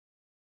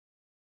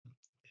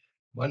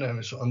My name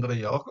is Andre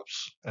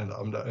Jacobs, and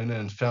I'm the owner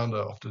and founder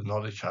of the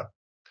Knowledge Hub.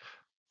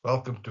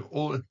 Welcome to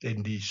all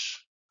attendees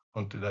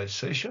on today's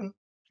session.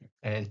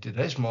 And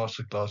today's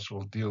masterclass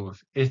will deal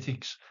with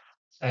ethics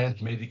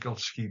and medical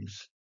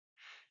schemes.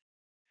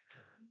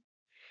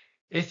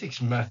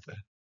 Ethics matter.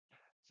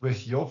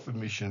 With your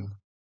permission,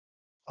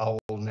 I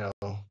will now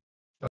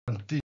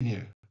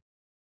continue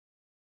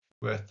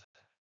with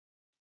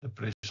the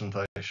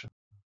presentation.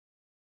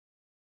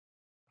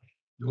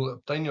 You will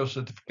obtain your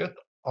certificate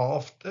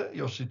after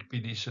your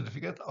CTPD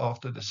certificate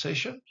after the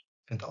session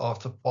and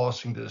after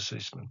passing the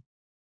assessment.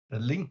 The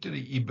link to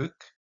the ebook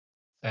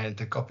and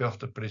a copy of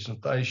the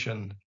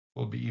presentation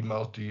will be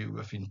emailed to you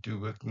within 2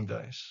 working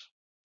days.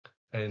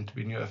 And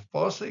when you have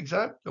passed the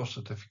exam, your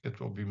certificate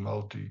will be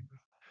mailed to you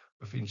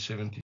within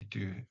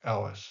 72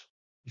 hours.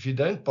 If you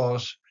don't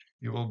pass,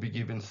 you will be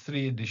given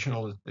 3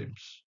 additional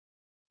attempts.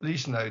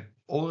 Please note,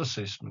 all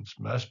assessments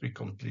must be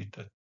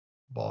completed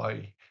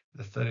by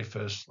the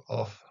 31st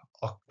of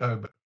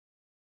October.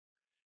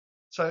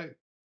 So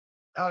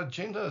our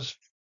agenda is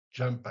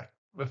jam-packed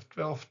with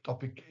 12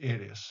 topic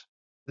areas.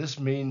 This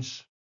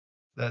means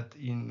that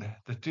in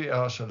the 2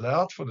 hours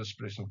allowed for this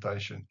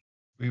presentation,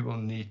 we will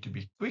need to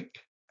be quick,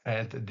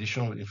 and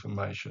additional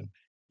information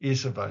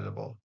is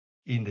available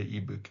in the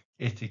ebook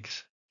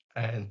Ethics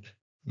and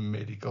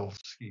Medical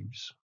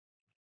Schemes.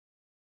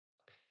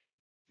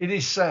 It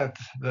is sad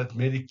that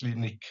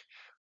Mediclinic,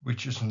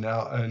 which is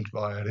now owned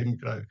by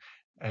Remgro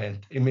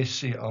and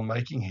MSC, are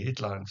making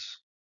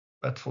headlines,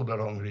 but for the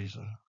wrong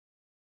reason.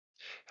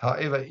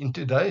 However, in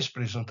today's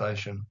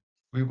presentation,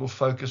 we will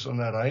focus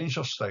on a range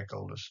of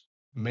stakeholders,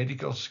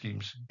 medical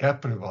schemes,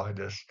 gap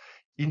providers,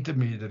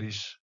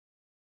 intermediaries,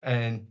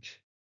 and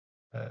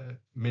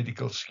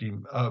medical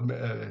scheme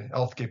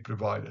healthcare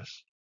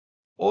providers.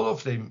 All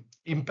of them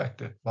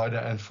impacted by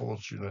the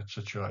unfortunate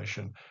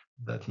situation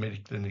that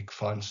Mediclinic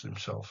finds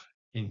themselves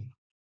in.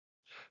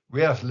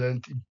 We have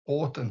learned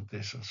important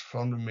lessons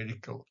from the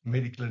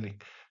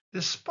Mediclinic,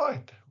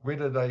 despite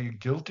whether they're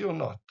guilty or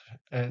not.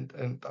 And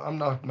I'm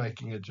not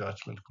making a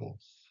judgment call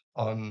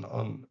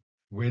on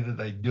whether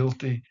they're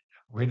guilty,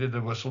 whether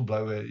the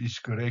whistleblower is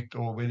correct,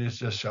 or whether it's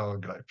just sour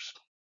grapes.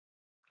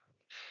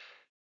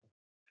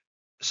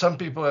 Some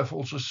people have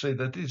also said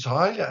that it's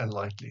highly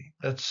unlikely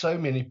that so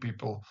many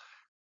people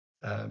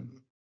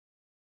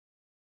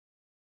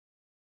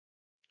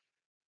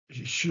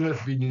should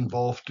have been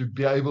involved to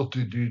be able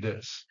to do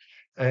this,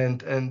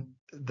 and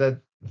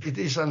that it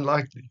is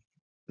unlikely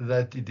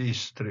that it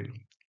is true.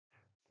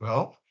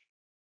 Well,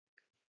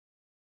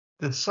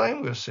 the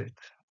same was said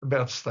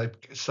about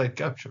state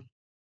capture.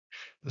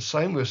 The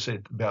same was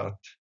said about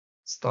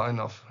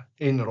Steinhoff,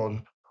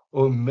 Enron,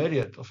 or a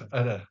myriad of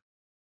other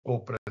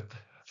corporate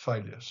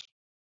failures.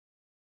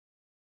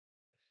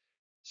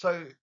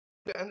 So,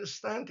 to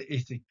understand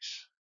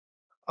ethics,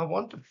 I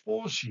want to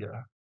pause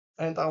here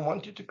and I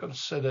want you to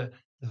consider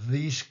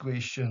these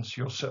questions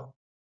yourself.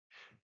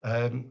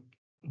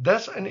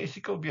 Does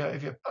unethical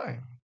behavior pay?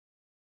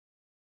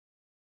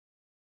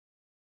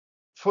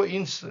 For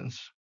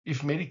instance,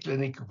 if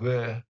Mediclinic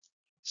were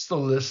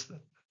still listed,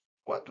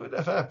 what would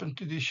have happened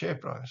to the share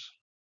price?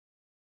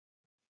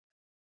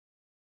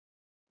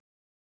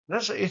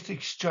 Does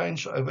ethics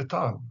change over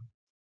time?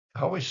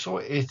 How we saw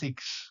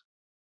ethics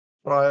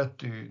prior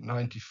to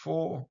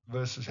 94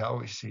 versus how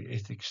we see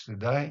ethics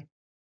today,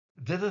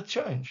 did it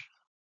change?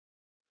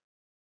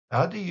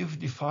 How do you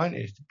define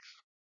ethics?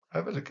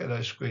 Have a look at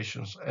those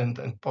questions and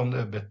ponder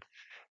a bit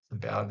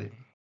about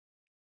them.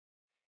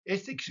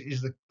 Ethics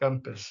is the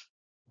compass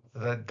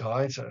that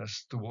guides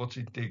us towards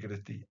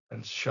integrity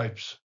and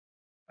shapes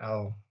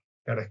our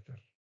character.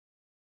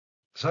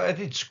 So at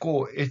its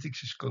core,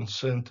 ethics is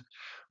concerned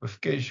with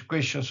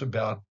questions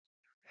about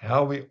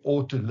how we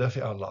ought to live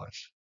our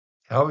lives,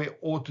 how we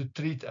ought to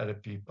treat other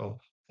people,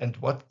 and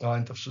what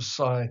kind of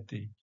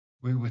society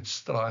we would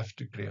strive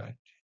to create.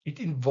 It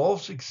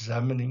involves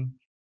examining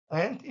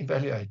and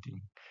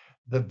evaluating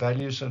the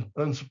values and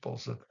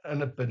principles that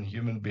underpin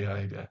human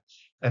behavior,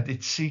 and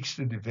it seeks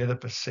to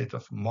develop a set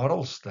of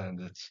moral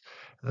standards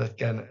that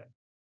can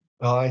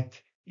guide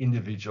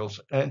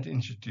individuals and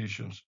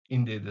institutions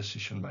in their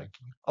decision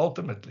making.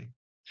 Ultimately,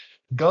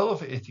 the goal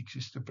of ethics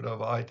is to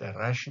provide a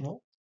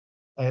rational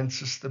and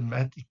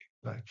systematic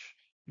approach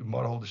to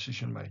moral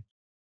decision making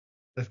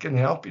that can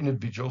help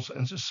individuals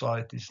and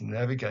societies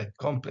navigate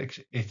complex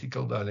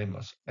ethical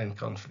dilemmas and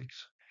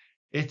conflicts.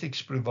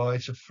 Ethics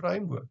provides a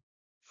framework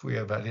for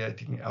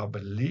evaluating our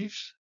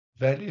beliefs,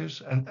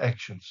 values, and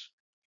actions,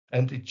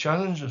 and it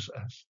challenges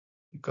us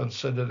to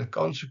consider the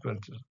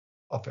consequences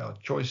of our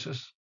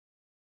choices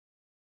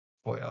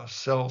for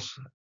ourselves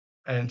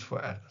and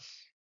for others.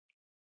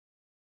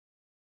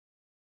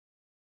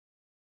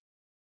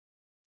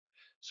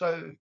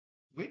 So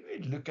when we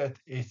look at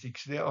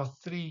ethics, there are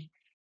 3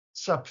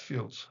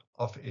 subfields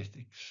of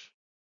ethics.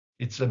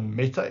 It's a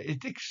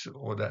meta-ethics,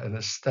 or the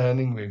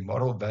understanding where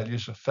moral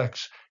values and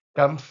facts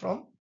come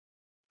from.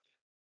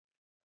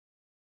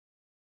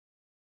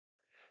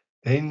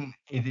 Then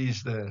it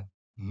is the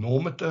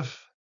normative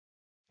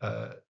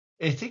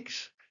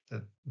ethics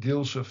that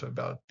deals with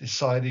about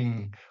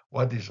deciding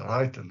what is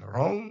right and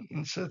wrong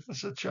in certain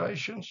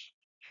situations.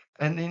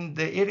 And then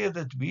the area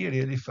that we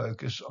really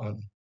focus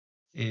on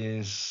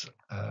is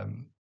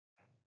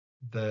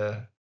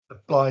the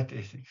applied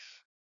ethics.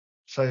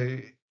 So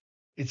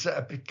it's the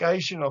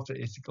application of the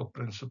ethical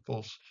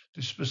principles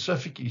to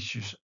specific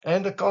issues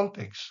and the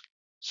context,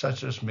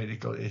 such as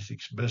medical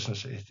ethics,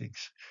 business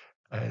ethics,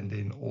 and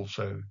then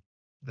also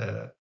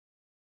the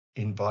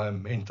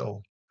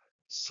environmental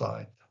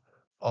side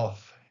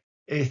of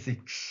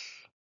ethics.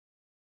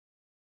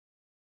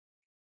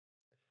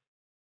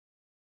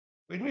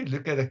 When we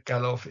look at the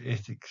color of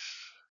ethics,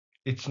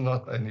 it's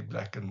not only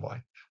black and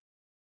white.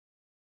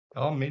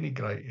 There are many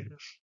gray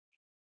areas.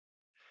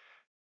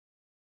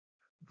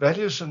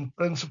 Values and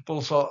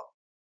principles are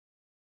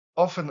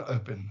often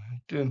open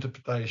to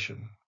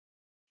interpretation.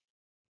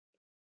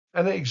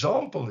 And an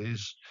example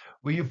is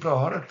where you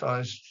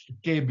prioritize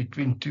care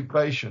between two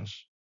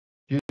patients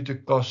due to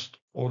cost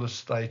or the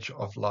stage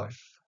of life.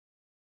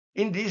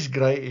 In these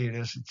gray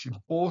areas, it's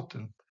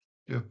important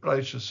to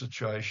approach the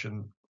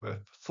situation with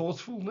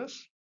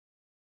thoughtfulness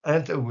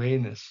and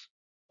awareness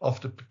of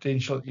the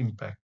potential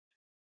impact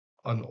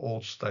on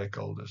all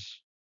stakeholders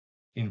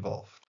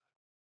involved.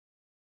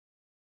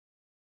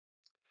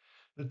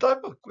 The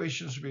type of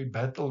questions we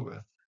battle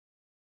with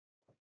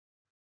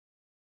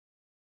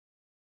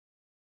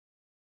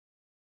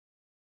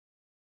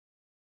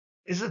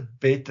is it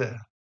better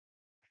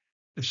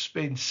to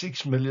spend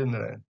 6 million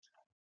rand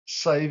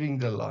saving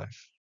the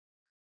life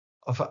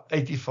of an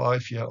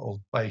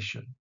 85-year-old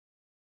patient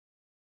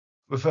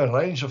with a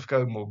range of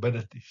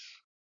comorbidities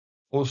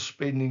or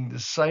spending the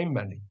same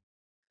money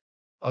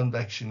on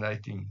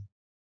vaccinating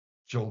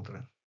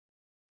children?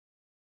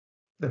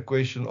 The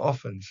question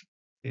often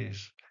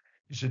is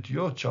it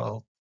your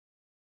child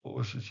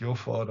or is it your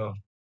father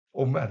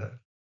or mother?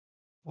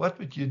 What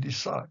would you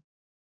decide?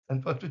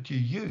 And what would you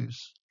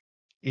use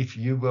if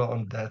you were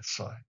on that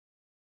side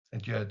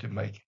and you had to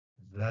make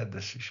that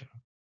decision?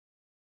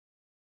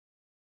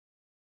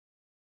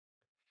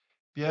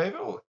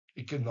 Behavioral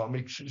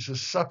economics is a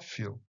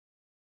subfield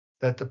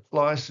that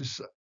applies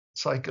to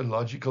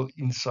psychological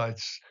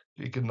insights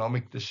to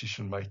economic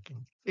decision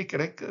making. It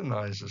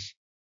recognizes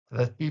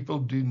that people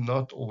do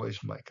not always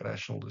make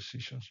rational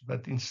decisions,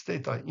 but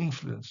instead are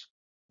influenced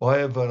by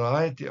a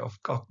variety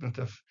of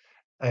cognitive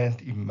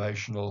and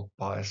emotional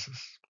biases.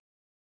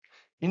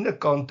 In the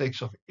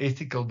context of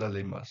ethical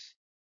dilemmas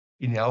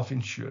in health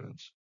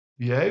insurance,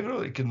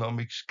 behavioral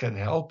economics can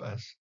help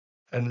us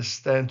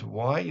understand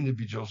why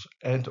individuals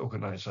and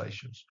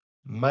organizations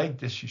make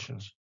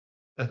decisions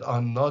that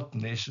are not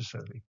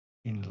necessarily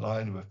in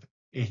line with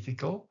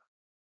ethical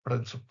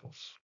principles.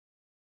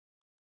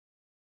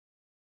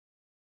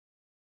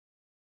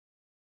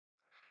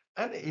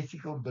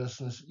 Unethical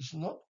business is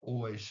not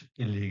always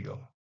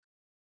illegal,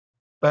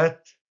 but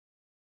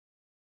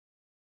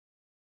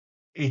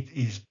it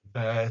is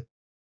bad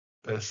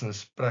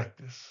business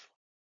practice.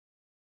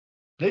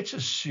 Let's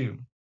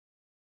assume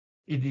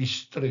it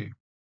is true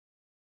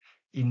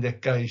in the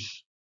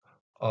case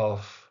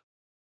of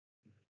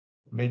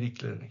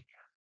Mediclinic.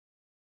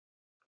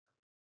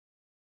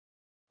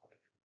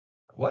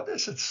 What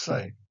does it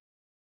say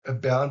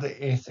about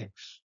the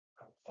ethics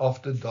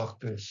of the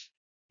doctors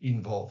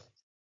involved?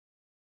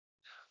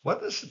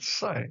 What does it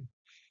say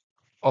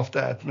of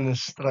the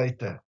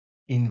administrator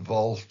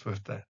involved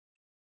with that?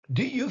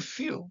 Do you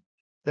feel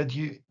that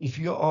if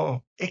you are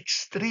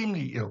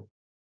extremely ill,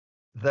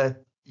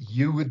 that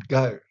you would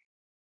go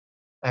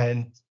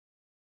and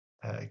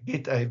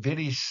get a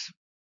very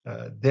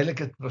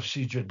delicate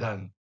procedure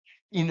done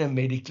in a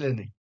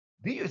Mediclinic?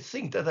 Do you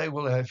think that they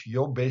will have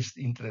your best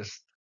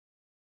interest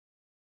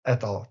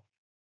at heart?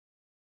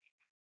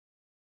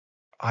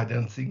 I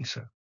don't think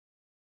so.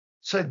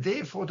 So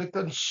therefore, the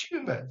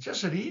consumer,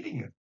 just reading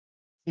it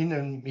in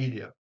a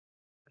media,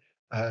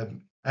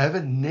 have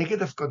a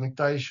negative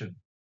connotation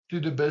to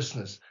the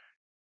business.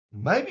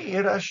 Maybe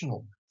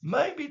irrational.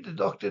 Maybe the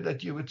doctor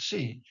that you would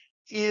see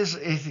is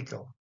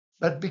ethical.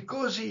 But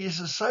because he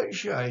is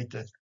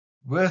associated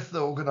with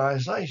the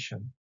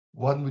organization,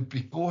 one would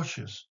be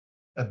cautious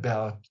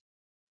about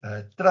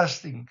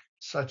trusting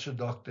such a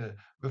doctor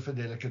with a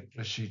delicate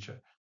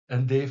procedure.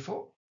 And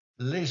therefore,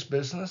 less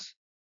business,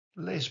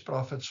 less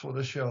profits for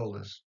the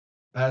shareholders,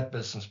 bad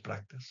business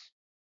practice.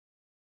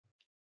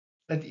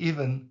 And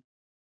even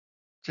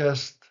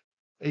just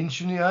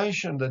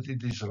insinuation that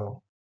it is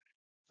wrong,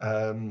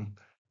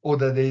 or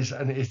that there is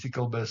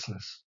unethical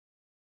business,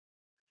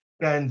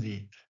 can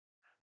lead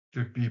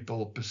to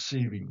people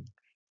perceiving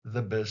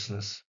the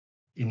business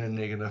in a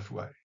negative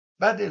way.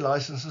 But their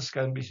licenses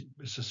can be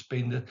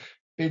suspended,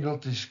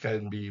 penalties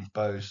can be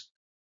imposed,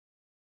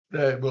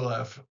 they will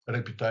have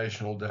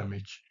reputational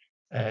damage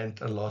and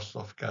a loss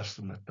of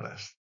customer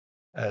trust,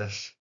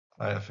 as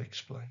I have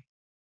explained.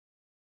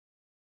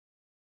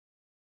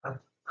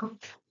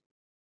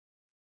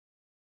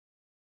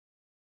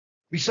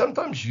 We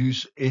sometimes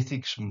use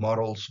ethics,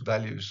 morals,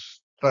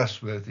 values,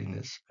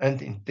 trustworthiness,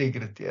 and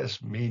integrity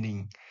as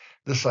meaning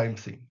the same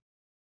thing.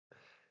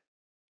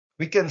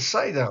 We can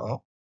say they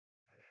are,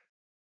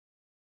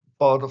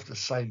 part of the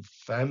same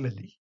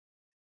family,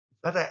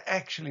 but they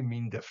actually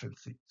mean different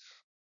things.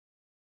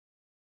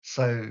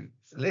 So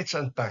let's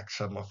unpack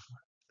some of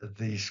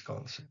these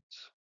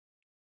concepts.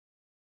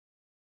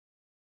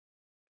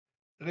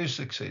 True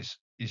success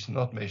is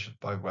not measured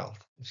by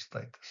wealth or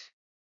status,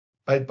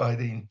 but by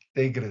the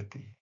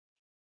integrity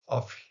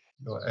of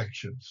your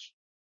actions.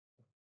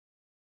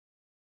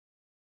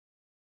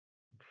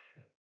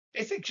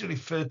 Ethics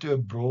refer to a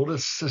broader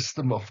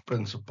system of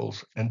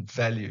principles and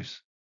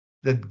values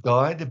that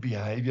guide the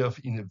behavior of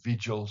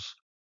individuals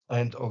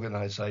and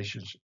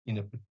organizations in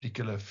a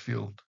particular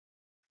field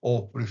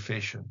or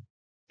profession.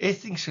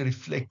 Ethics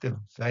reflect the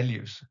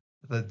values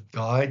that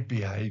guide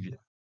behavior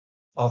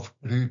of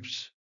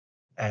groups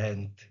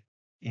and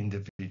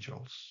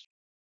individuals.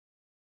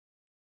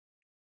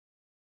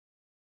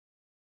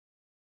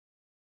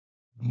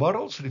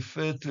 Morals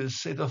refer to a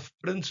set of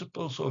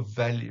principles or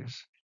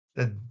values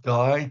that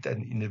guide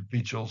an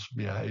individual's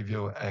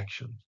behavior or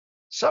action.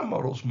 Some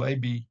morals may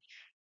be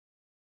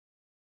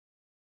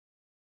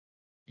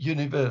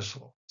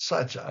universal,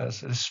 such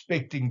as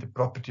respecting the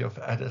property of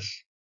others,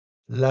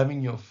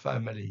 loving your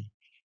family,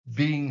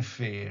 being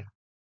fair,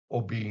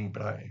 or being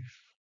brave.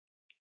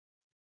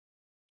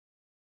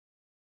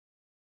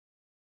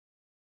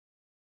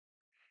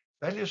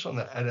 Values, on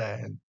the other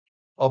hand,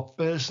 are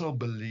personal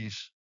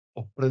beliefs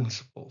or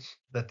principles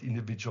that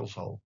individuals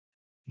hold.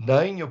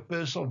 Knowing your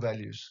personal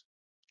values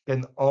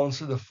can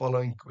answer the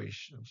following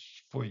questions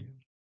for you.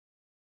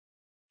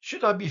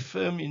 Should I be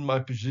firm in my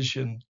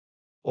position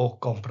or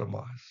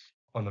compromise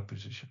on a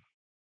position?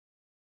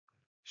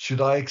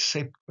 Should I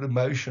accept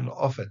promotion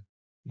offered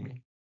to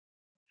me?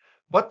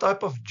 What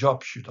type of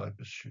job should I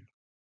pursue?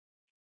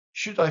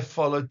 Should I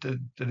follow the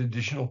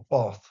traditional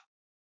path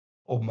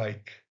or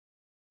make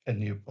a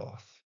new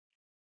path?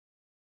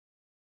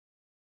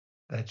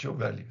 That's your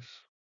values.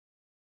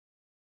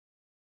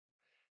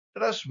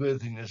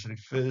 Trustworthiness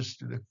refers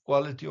to the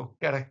quality or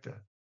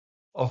character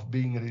of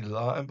being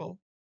reliable,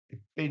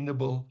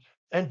 dependable,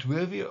 and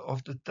worthy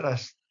of the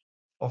trust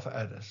of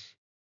others.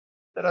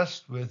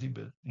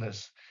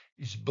 Trustworthiness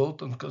is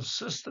built on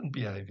consistent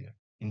behavior,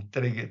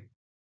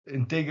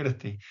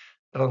 integrity,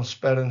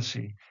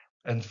 transparency,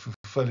 and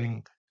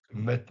fulfilling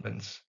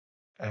commitments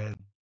and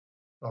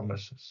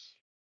promises.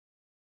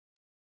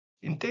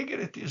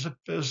 Integrity is a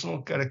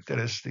personal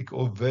characteristic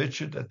or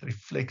virtue that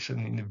reflects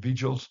an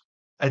individual's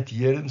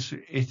adherence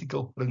to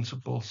ethical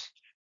principles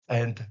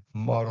and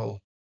moral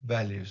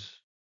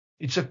values.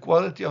 It's a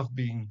quality of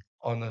being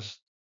honest,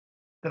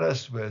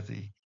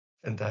 trustworthy,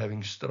 and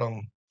having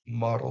strong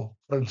moral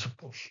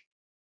principles.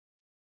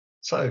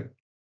 So,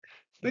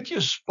 would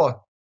you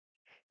spot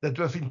that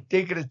with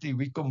integrity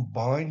we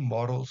combine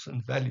morals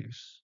and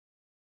values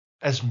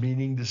as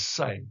meaning the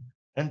same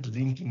and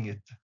linking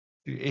it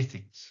to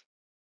ethics?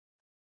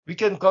 We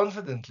can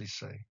confidently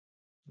say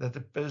that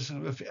a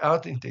person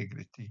without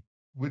integrity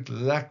would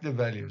lack the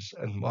values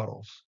and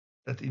morals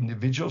that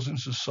individuals in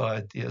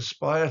society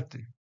aspire to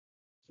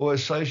or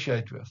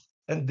associate with,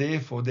 and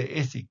therefore their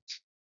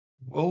ethics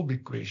will be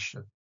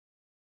questioned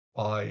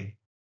by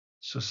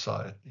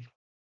society.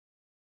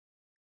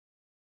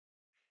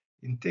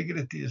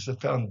 Integrity is the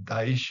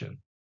foundation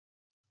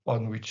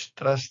on which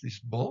trust is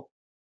built,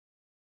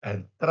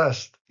 and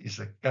trust is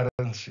the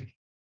currency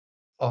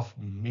of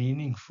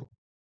meaningful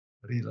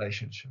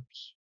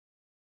relationships.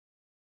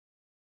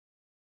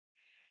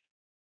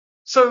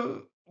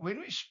 So, when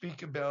we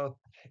speak about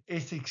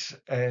ethics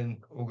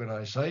and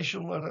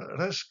organizational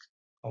risk,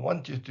 I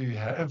want you to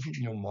have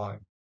in your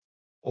mind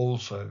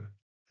also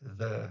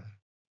the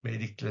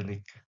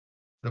Mediclinic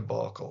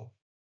debacle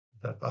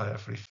that I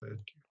have referred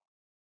to.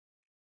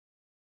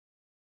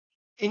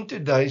 In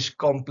today's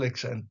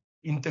complex and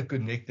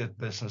interconnected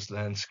business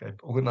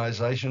landscape,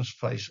 organizations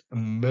face a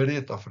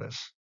myriad of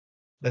risks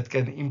that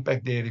can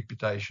impact their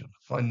reputation,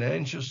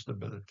 financial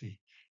stability,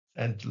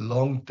 and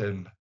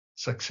long-term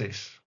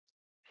success.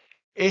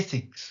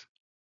 Ethics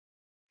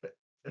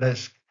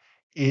risk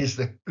is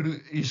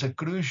a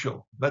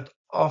crucial but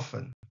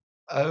often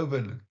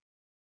overlooked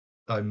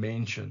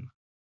dimension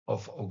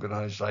of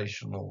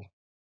organizational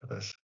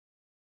risk.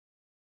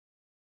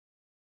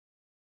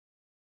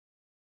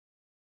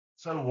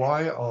 So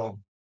why are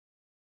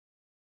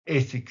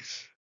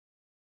ethics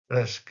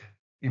risk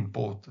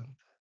important?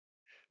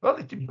 Well,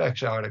 it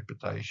impacts our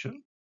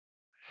reputation.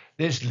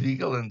 There's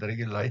legal and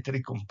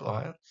regulatory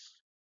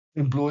compliance,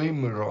 employee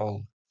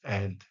morale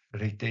and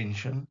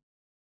retention,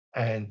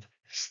 and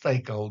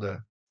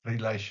stakeholder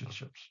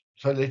relationships.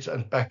 So let's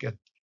unpack it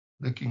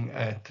looking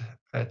at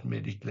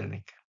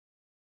Mediclinic.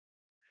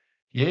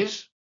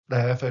 Yes,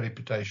 they have a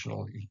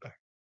reputational impact.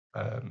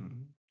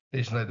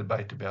 There's no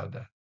debate about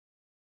that.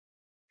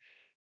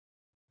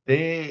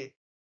 There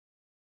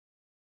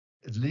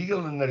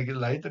legal and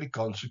regulatory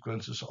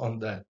consequences on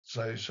that.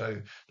 So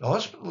the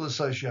Hospital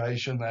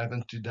Association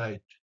haven't to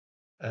date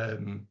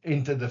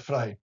entered the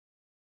fray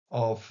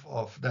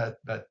of that,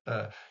 but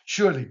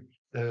surely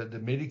the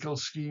medical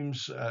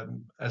schemes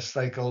as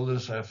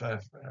stakeholders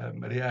have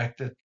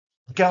reacted.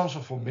 The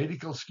Council for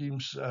Medical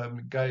Schemes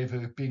gave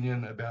an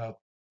opinion about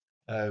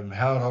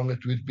how wrong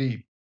it would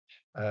be.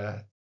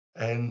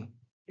 And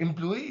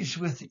employees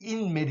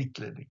within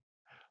Mediclinic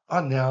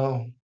are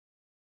now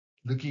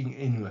looking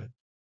inward.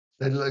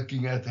 They're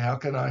looking at how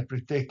can I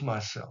protect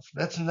myself.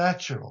 That's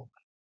natural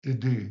to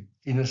do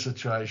in a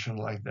situation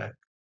like that.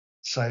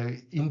 So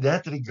in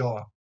that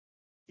regard,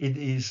 it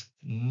is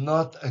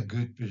not a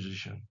good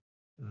position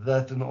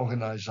that an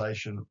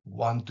organization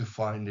want to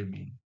find them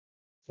in.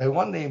 They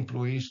want their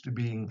employees to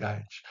be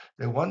engaged.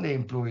 They want their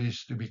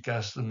employees to be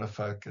customer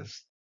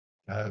focused.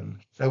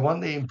 They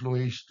want their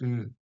employees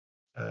to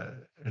uh,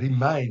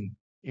 remain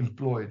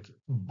employed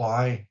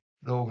by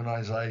the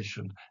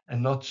organization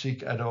and not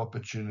seek other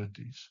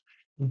opportunities.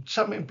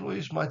 Some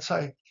employees might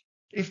say,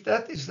 if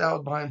that is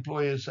how my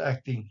employer is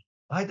acting,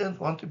 I don't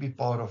want to be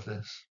part of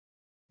this,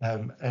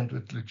 and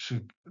would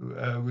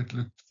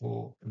look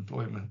for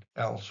employment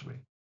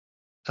elsewhere.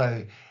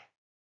 So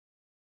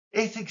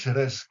ethics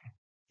risk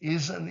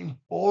is an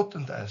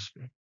important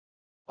aspect,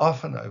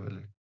 often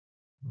overlooked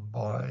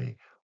by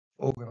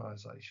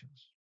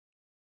organizations.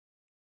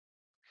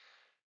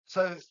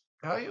 So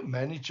how you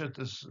manage it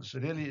is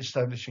really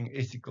establishing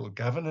ethical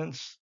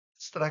governance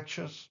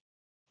structures,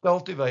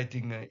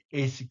 cultivating an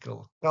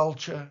ethical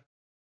culture,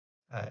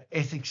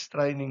 ethics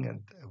training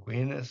and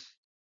awareness,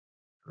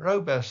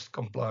 robust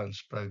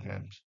compliance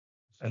programs,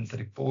 and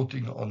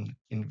reporting on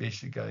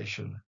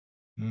investigation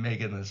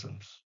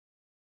mechanisms.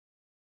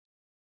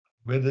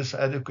 Whether this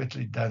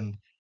adequately done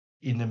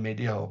in a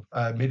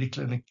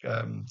Mediclinic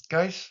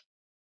case,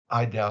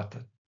 I doubt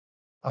it.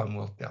 Time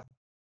will tell.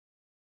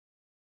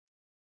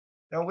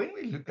 Now, when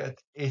we look at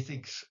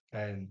ethics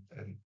and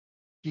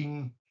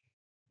King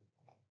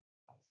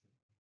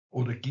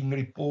or the King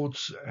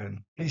reports and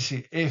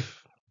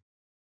PCF,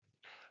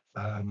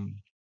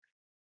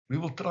 we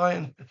will try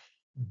and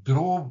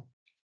draw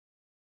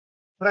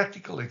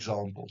practical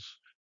examples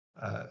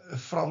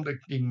from the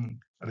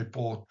King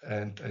report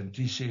and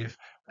TCF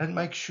and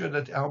make sure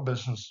that our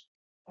business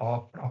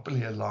are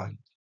properly aligned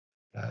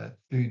to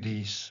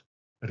these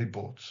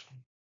reports.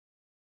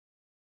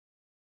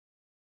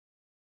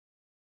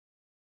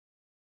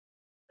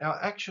 Our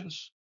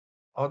actions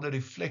are the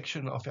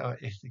reflection of our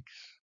ethics,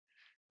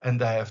 and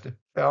they have the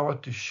power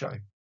to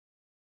shape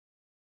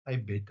a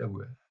better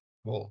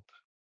world.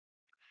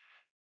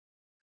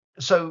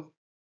 So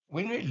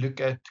when we look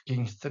at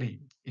King 3,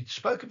 it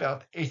spoke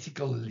about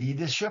ethical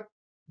leadership,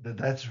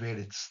 that's where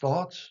it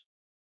starts,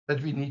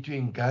 that we need to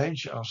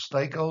engage our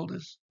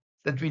stakeholders,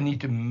 that we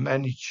need to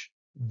manage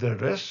the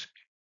risk,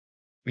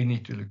 we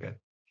need to look at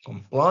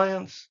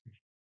compliance,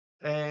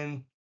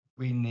 and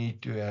we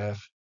need to have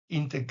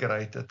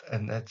integrated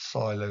and net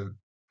silo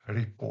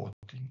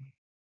reporting.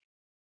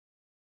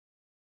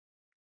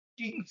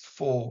 King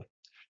 4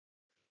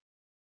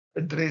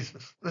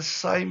 addresses the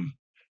same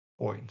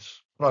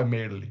points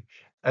primarily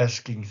as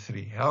King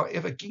 3.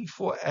 However, King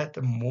 4 add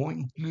a more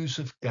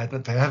inclusive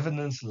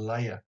governance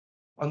layer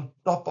on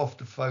top of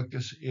the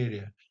focus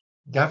area.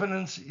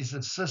 Governance is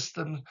a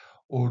system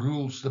or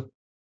rules, the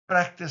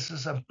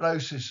practices and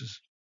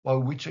processes by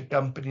which a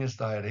company is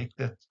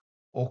directed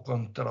or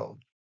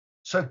controlled.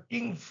 So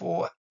King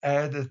 4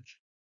 added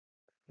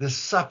the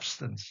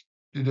substance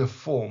to the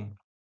form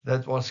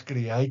that was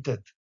created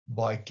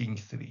by King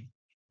 3.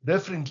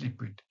 Differently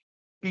put,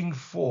 King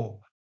 4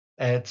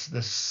 adds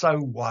the so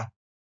what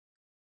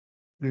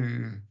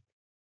to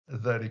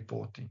the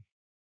reporting.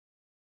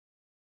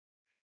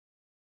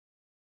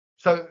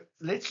 So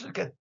let's look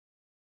at,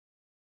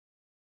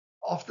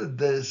 after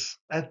this,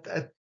 at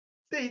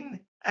 10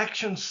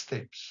 action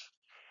steps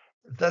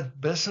that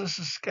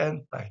businesses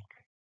can take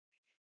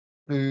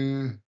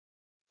to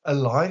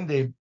align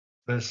their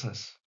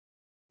business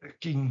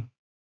to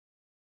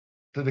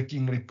the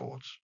King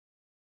reports.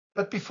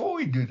 But before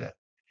we do that,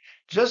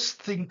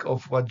 just think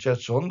of what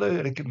Judge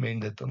Zondo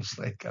recommended on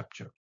state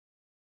capture.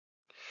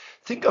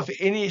 Think of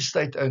any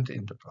state-owned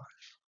enterprise,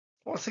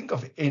 or think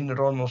of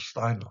Enron or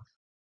Steinhoff,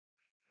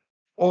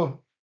 or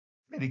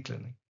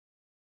Mediclinic,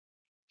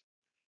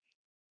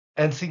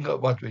 and think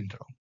of what went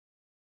wrong.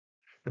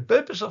 The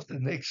purpose of the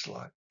next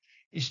slide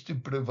is to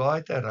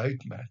provide a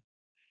roadmap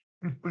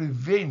to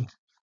prevent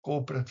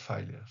corporate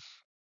failures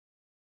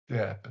to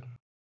happen.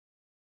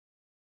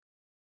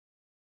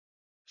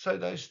 So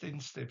those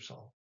 10 steps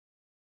are: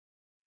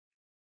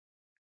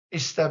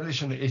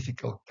 establish an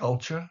ethical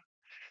culture,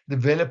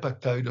 develop a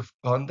code of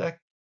conduct,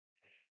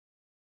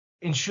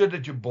 ensure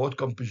that your board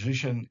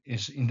composition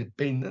is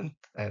independent,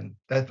 and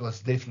that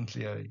was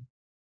definitely a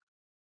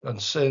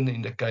concern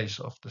in the case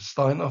of the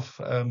Steinhoff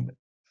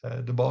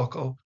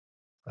debacle.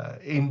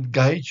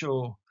 Engage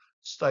your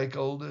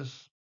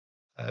stakeholders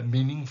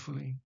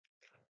meaningfully.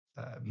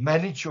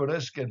 Manage your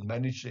risk and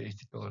manage the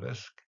ethical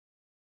risk.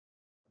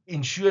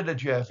 Ensure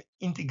that you have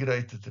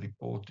integrated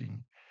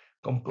reporting,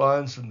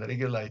 compliance and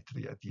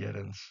regulatory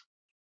adherence,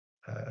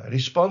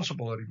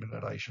 responsible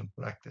remuneration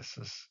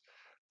practices,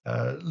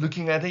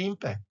 looking at the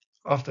impact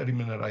of the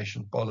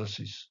remuneration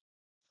policies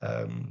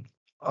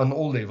on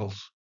all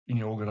levels in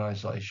your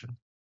organization,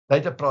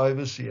 data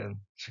privacy and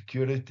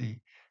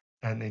security,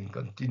 and then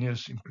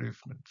continuous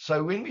improvement.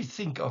 So when we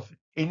think of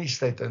any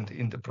state-owned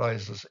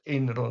enterprises,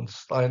 Enron,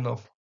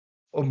 Steinhoff,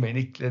 or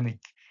Clinic,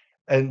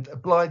 and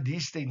apply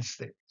these 10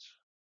 steps,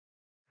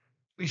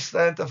 we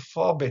stand a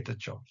far better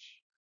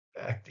chance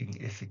of acting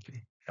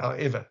ethically.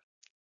 However,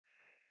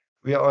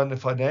 we are in the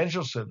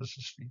financial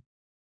services field.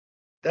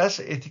 Does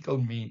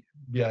ethical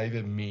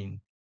behavior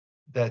mean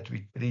that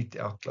we treat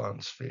our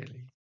clients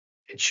fairly?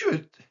 It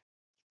should,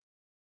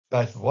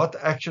 but what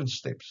action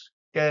steps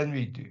can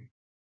we do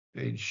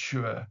to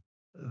ensure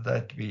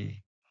that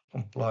we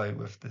comply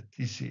with the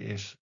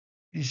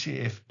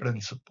TCF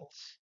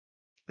principles?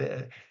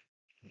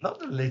 Not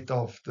the letter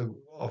of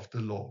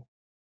the law.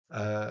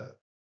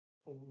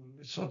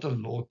 It's not a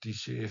law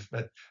TCF,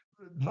 but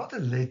not a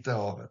letter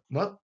of it.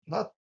 Not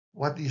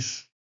what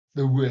is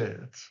the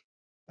words,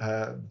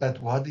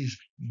 but what is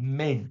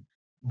meant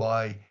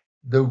by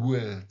the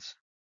words.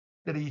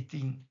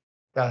 Treating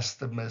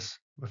customers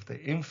with the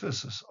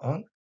emphasis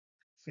on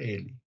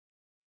fairly.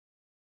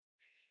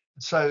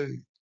 So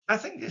I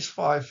think there's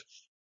 5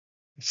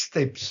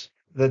 steps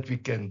that we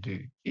can do.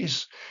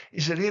 Is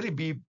really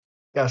be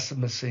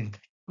customer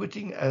centric,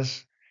 putting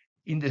us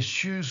in the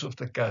shoes of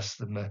the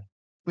customer,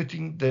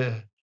 putting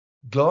the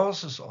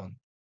glasses on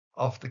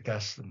of the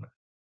customer.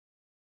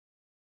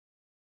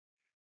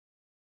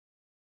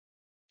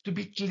 To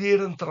be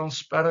clear and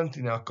transparent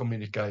in our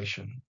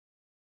communication.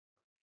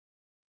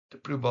 To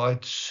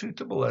provide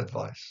suitable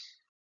advice.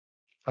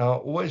 I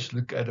always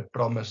look at a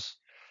promise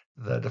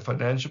that the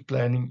Financial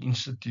Planning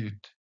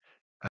Institute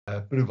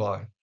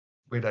provide,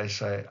 where they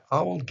say,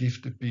 I will give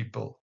to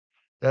people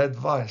the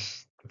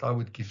advice that I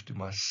would give to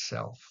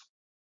myself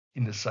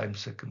in the same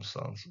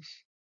circumstances.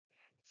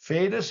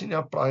 Fairness in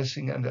our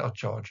pricing and our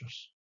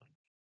charges.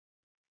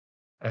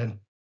 And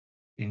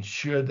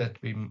ensure that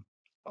we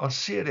are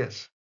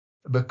serious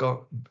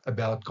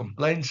about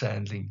complaints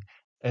handling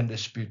and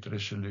dispute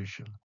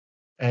resolution.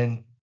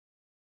 And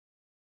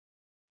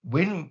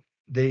when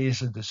there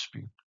is a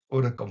dispute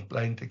or a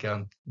complaint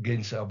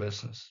against our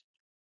business,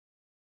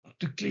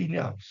 to clean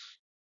house.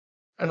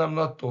 And I'm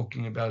not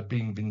talking about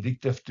being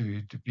vindictive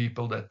to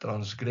people that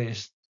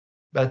transgressed,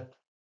 but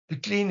to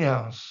clean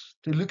house,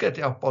 to look at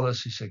our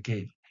policies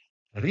again,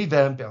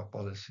 revamp our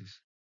policies,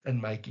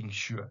 and making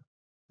sure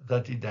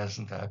that it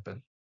doesn't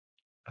happen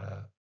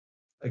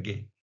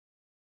again.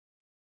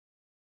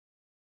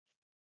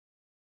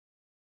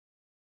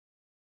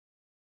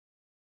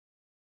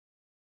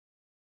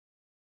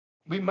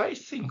 We may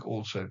think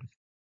also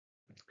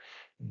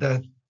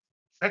that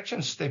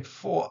action step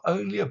 4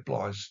 only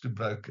applies to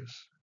brokers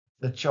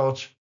that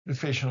charge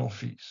professional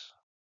fees.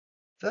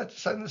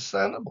 That's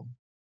understandable,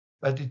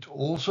 but it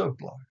also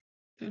applies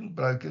to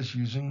brokers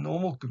using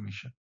normal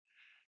commission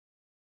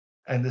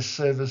and the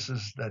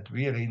services that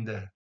we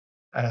render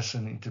as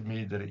an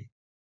intermediary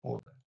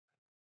for them.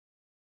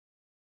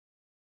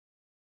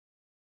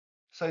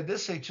 So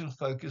this section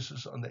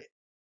focuses on the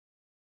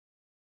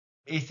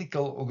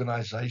ethical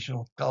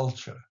organizational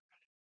culture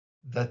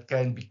that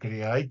can be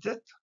created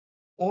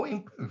or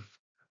improved.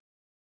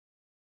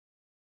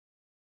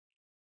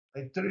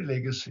 A true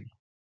legacy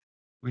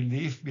we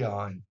leave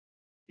behind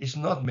is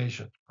not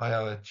measured by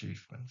our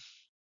achievements,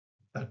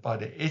 but by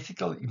the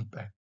ethical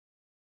impact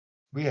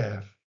we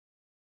have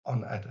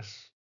on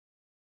others.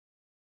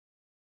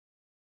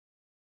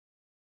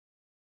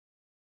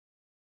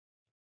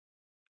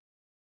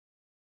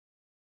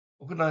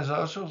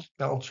 Organizational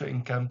culture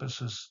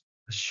encompasses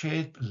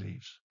shared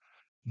beliefs,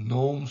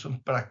 norms,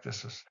 and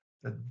practices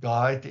that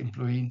guide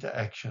employee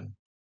interaction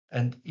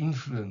and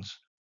influence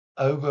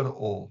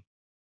overall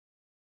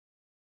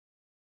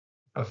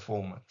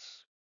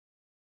performance.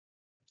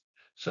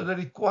 So the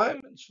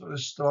requirements for a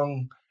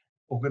strong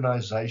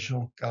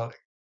organizational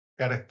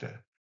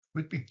character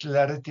would be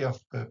clarity of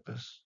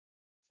purpose,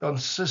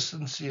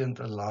 consistency and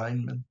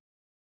alignment,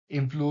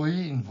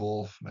 employee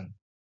involvement,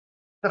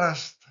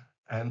 trust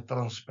and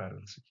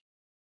transparency,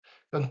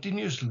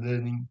 continuous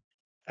learning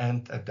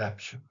and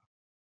adaptation.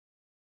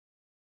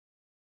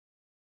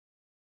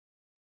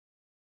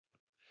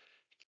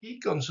 Key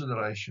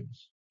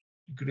considerations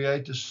to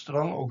create a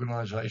strong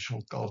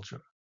organizational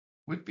culture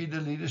would be the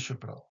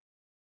leadership role,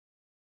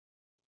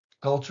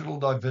 cultural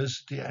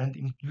diversity and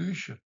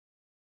inclusion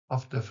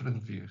of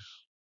different views,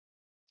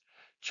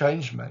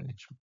 change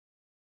management,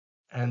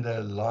 and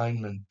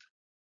alignment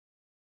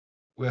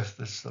with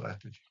the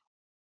strategy.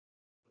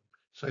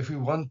 So if we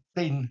want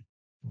 10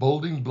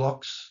 building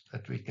blocks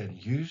that we can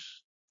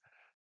use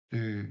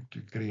to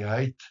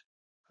create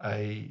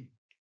a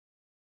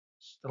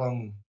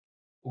strong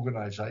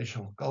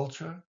organizational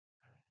culture,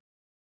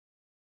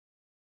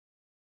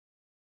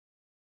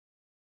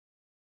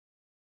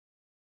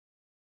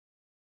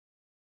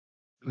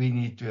 we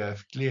need to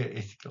have clear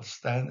ethical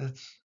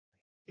standards,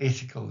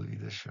 ethical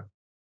leadership,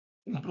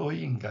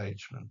 employee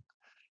engagement,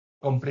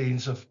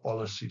 comprehensive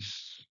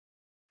policies.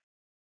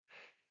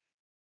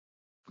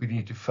 We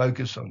need to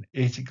focus on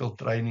ethical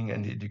training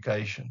and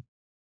education,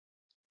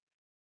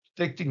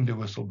 protecting the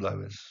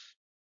whistleblowers,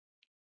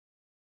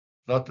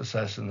 not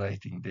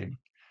assassinating them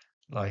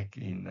like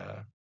in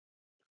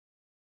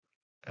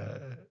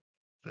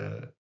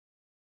the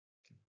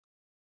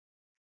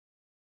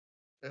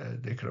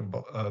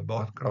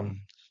Declan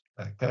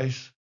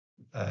case,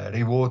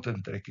 reward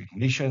and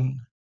recognition,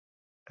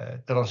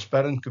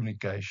 transparent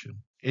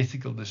communication,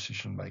 ethical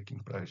decision-making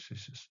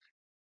processes,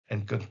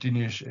 and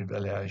continuous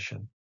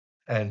evaluation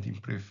and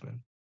improvement.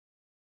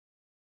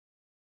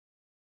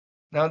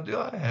 Now, do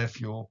I have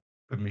your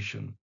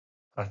permission?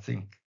 I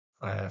think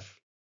I have,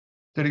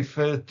 to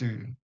refer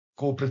to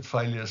corporate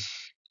failures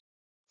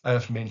I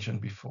have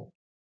mentioned before,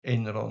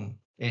 Enron,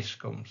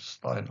 Eskom,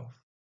 Steinhoff,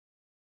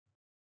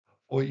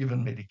 or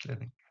even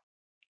Mediclinic,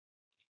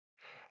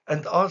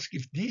 and ask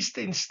if these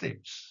 10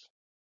 steps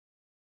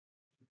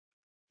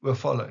were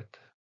followed.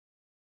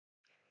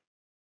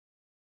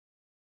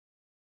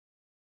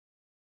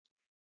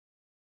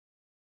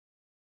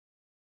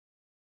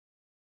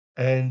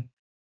 And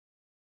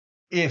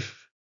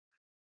if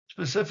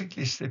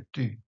specifically step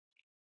 2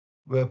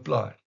 were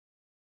applied,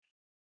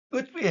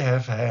 could we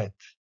have had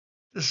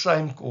the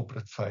same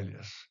corporate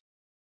failures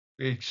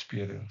we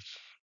experience?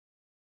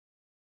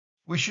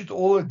 We should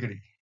all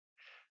agree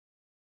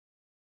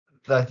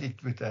that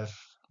it would have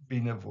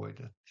been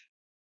avoided.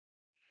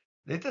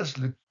 Let us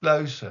look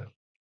closer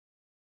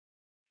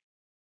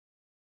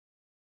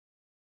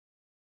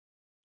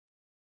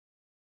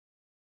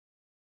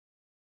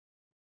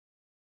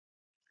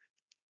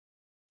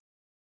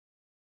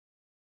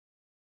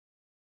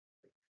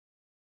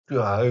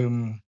to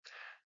home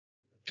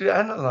to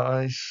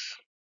analyze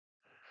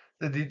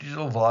the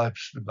Digital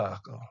Vibes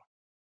debacle,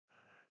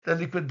 the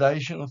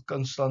liquidation of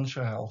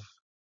Constantia Health,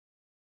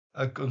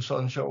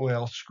 Constantia or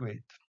Health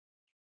Squared,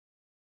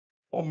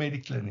 or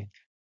Mediclinic.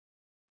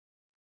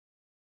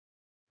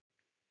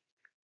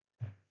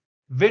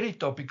 Very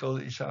topical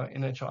is our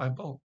NHI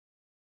bill.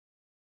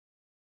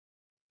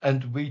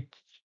 And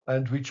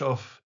which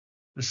of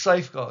the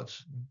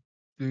safeguards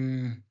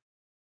do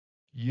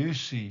you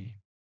see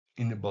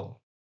in the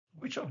bill?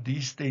 Which of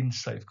these 10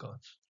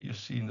 safeguards you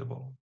see in the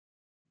bill?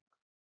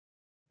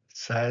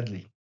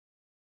 Sadly,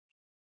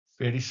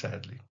 very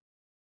sadly,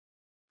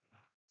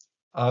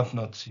 I've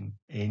not seen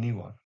any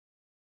one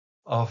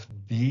of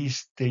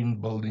these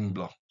 10 building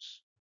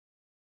blocks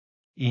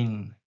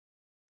in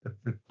the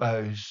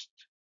proposed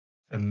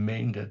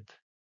amended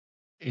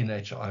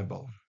NHI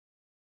bill.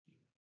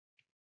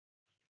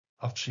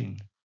 I've seen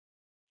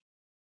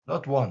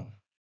not one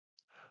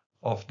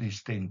of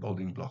these 10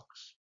 building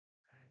blocks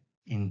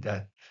in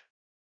that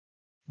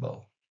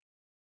bill.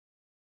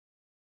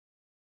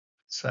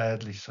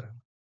 Sadly so.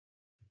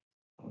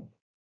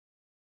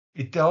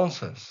 It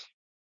tells us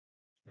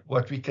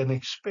what we can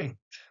expect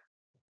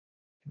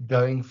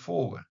going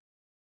forward,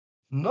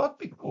 not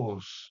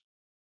because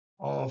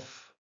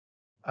of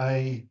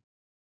a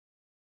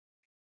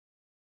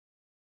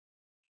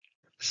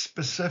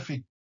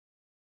specific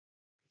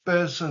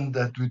person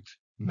that would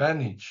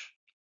manage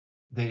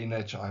the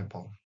NHI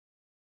bill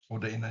or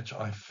the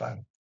NHI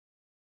fund,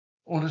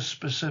 or a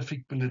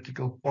specific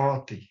political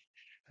party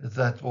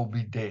that will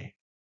be there.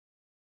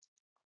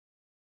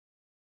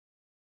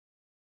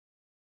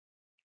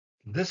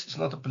 This is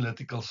not a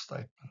political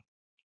statement.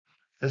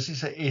 This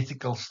is an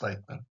ethical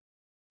statement.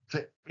 It's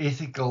an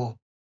ethical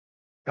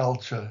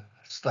culture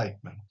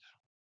statement.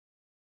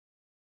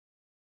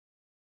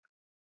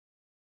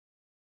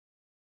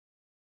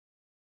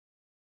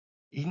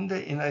 In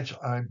the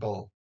NHI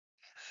bill,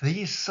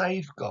 these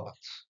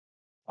safeguards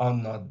are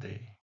not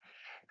there.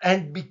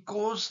 And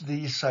because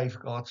these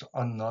safeguards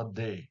are not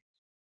there,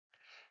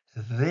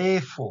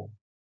 therefore,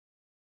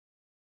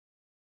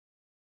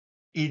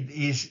 it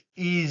is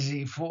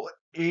easy for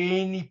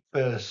any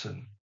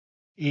person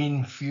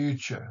in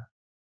future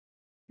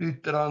to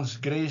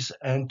transgress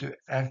and to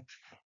act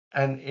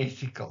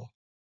unethical.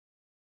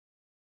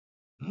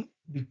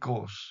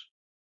 Because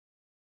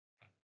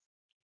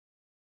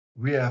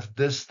we have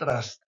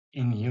distrust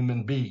in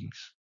human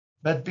beings,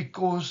 but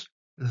because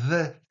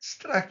the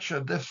structure,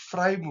 the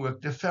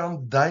framework, the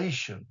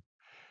foundation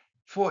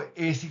for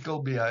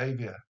ethical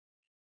behavior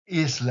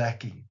is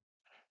lacking.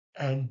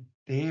 And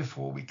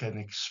therefore, we can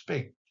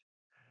expect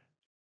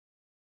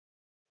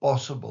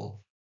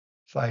possible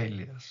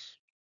failures.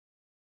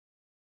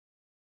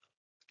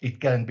 It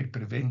can be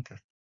prevented.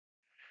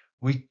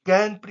 We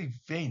can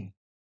prevent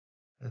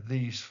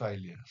these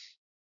failures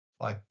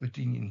by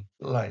putting in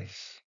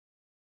place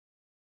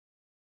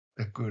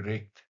the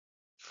correct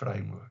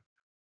framework.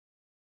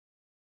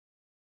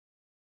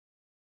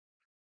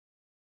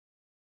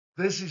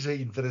 This is an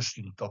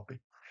interesting topic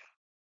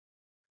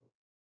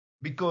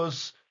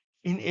because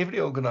in every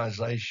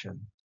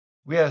organization,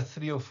 we have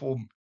 3 or 4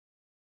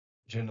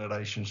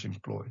 generations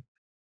employed.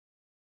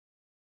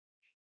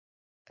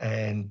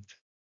 And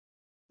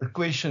the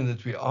question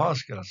that we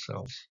ask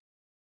ourselves,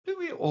 do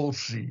we all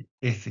see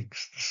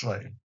ethics the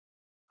same?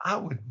 I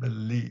would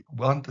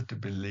wanted to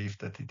believe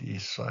that it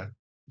is so.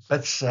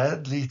 But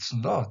sadly, it's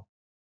not.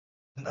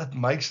 And that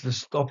makes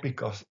this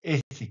topic of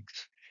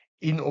ethics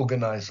in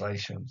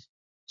organizations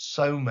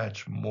so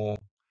much more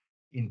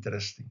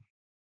interesting.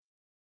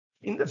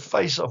 In the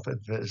face of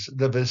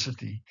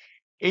diversity,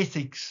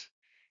 ethics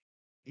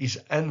is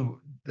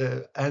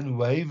the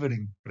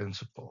unwavering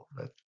principle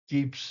that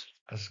keeps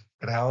us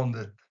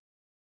grounded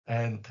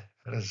and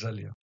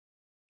resilient.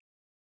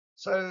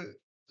 So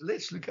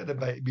let's look at the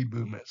baby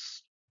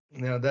boomers.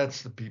 Now,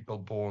 that's the people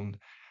born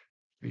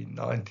between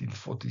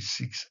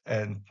 1946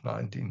 and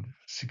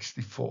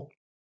 1964.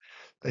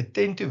 They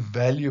tend to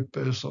value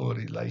personal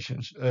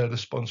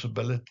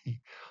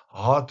responsibility,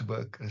 hard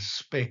work,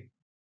 respect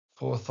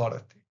for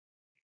authority.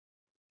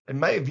 They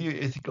may view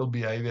ethical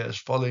behavior as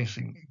following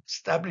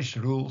established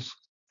rules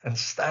and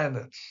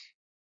standards,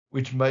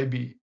 which may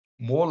be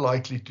more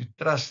likely to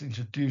trust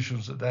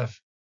institutions that have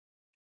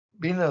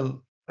been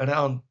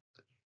around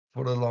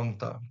for a long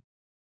time.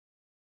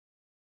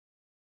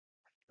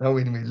 Now,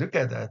 when we look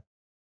at that,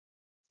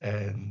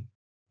 and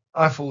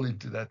I fall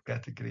into that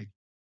category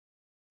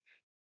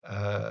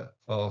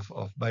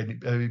of baby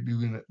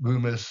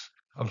boomers.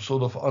 I'm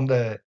sort of on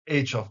the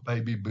edge of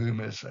baby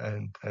boomers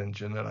and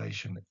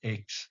Generation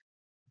X.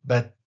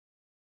 But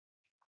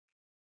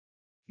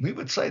we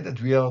would say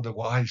that we are the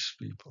wise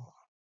people.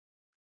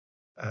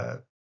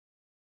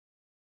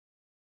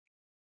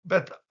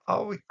 But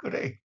are we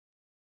correct?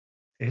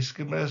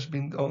 Eskimo has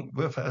been on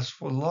with us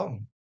for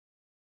long.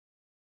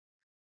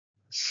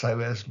 So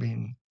has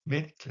been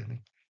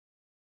Mediclinic.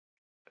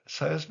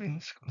 So has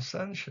been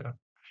Constantia.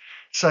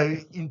 So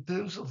in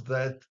terms of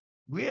that,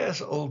 we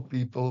as old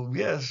people,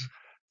 we as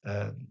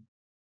um,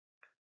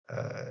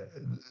 uh,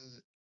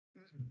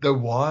 the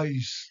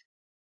wise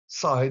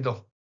side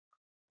of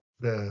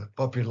the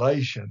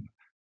population,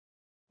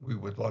 we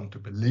would want to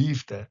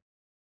believe that,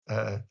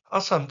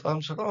 are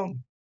sometimes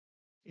wrong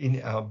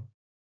in our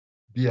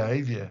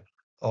behavior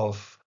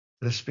of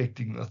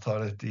respecting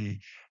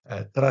authority,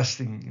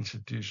 trusting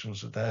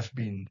institutions that have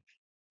been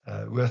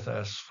with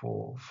us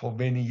for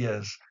many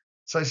years.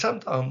 So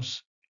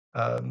sometimes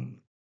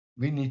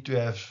we need to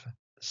have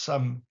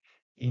some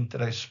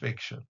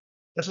introspection.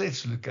 But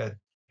let's look at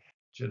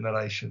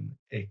Generation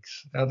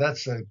X. Now,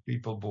 that's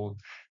people born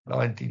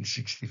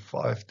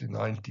 1965 to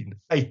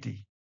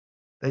 1980.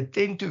 They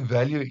tend to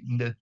value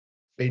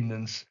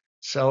independence,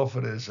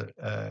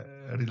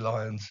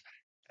 self-reliance,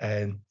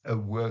 and a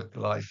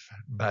work-life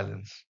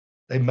balance.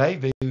 They may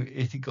view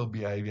ethical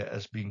behavior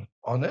as being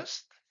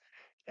honest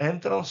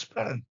and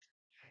transparent,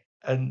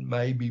 and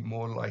may be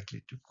more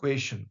likely to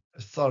question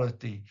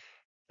authority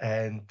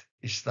and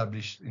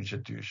established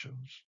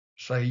institutions.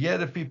 So here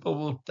the people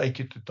will take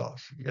you to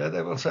task. Yeah,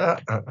 they will say,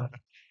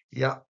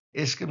 yeah,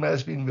 Eskimo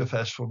has been with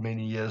us for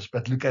many years,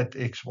 but look at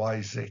X,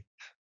 Y, Z.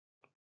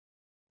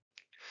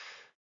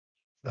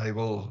 They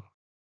will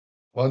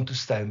want to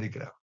stand their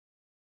ground.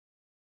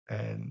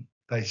 And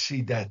they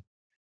see that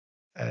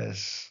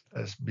as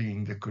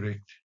being the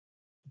correct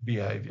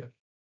behavior.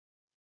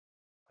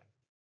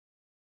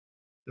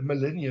 The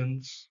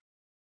millennials,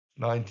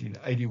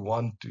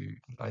 1981 to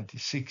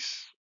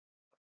 96,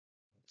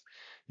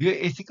 view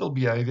ethical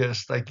behavior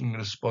as taking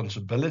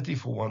responsibility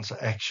for one's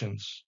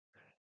actions,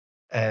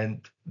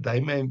 and they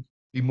may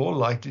be more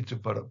likely to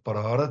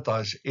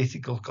prioritize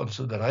ethical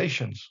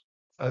considerations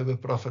over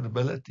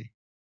profitability.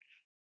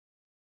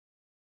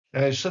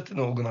 Now, you sit in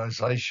an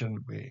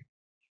organization where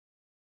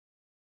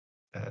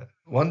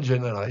one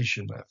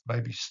generation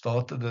maybe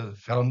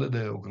founded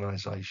the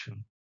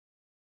organization,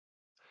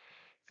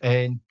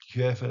 and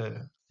you have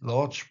a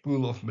large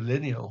pool of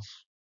millennials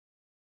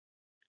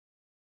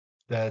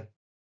that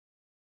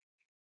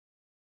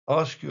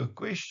ask you a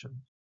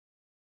question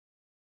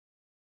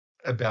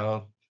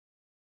about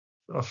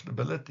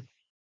profitability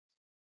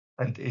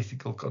and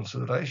ethical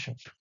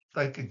considerations.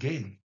 Take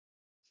again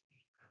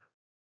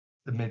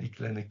the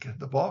Mediclinic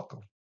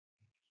debacle.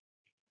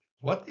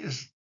 What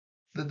is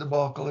the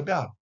debacle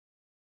about?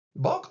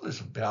 The debacle is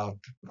about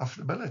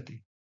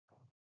profitability.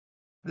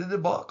 The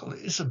debacle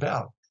is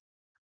about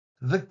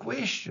the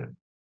question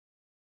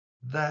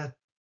that,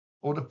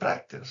 or the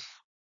practice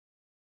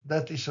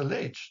that is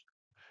alleged,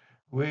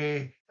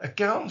 where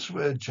accounts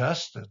were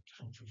adjusted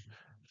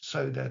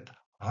so that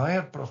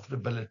higher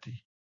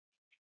profitability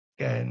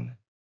can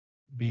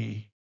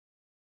be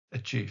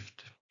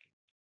achieved.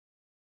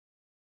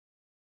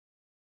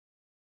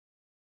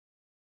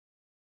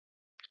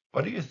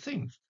 What do you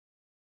think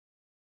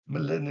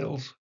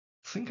millennials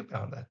think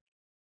about that?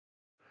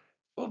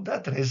 Well,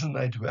 that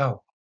resonates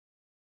well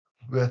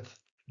with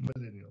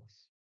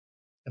millennials.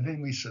 And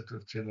then we sit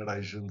with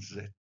Generation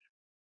Z.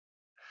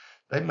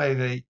 They may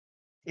the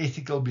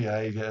ethical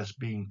behavior as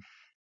being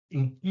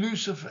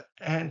inclusive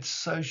and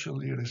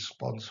socially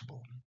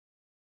responsible.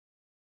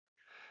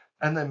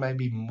 And they may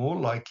be more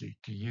likely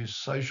to use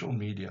social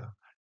media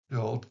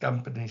to hold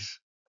companies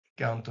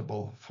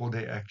accountable for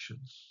their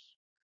actions.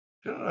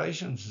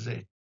 Generation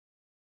Z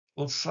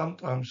will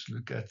sometimes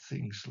look at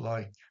things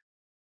like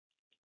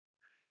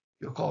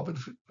your carbon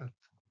footprint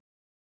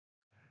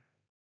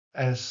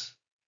as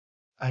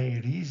a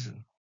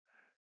reason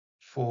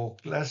for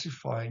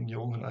classifying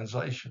your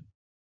organization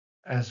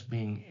as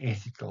being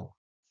ethical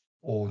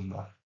or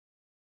not.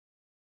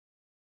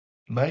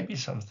 Maybe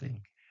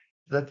something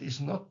that is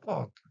not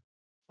part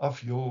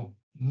of your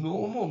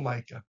normal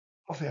makeup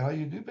of how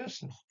you do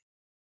business.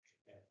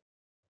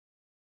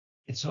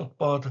 It's not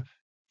part of,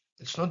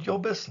 it's not your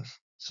business.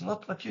 It's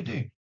not what you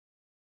do.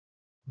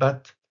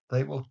 But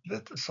they will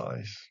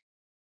criticize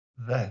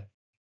that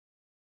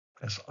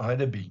as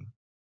either being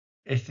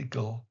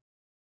ethical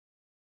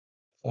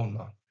or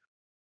not.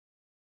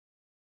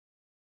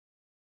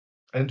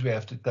 And we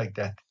have to take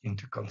that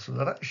into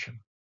consideration.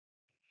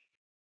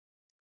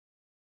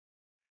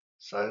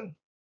 So,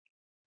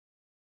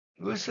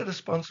 whose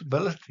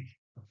responsibility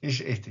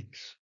is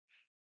ethics?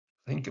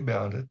 Think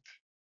about it.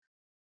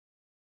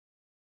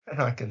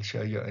 And I can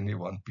show you only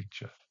one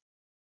picture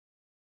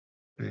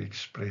to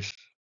express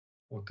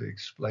or to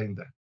explain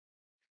that.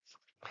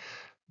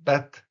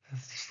 But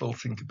still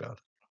think about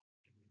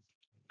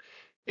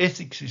it.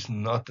 Ethics is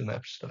not an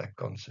abstract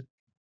concept.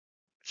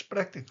 It's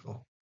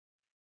practical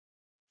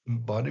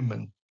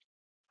embodiment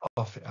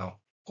of our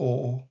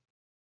core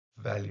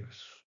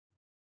values.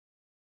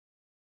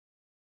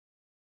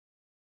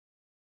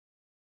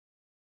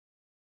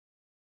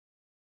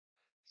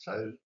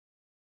 So,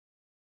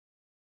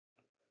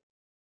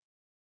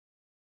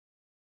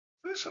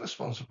 whose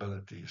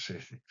responsibility is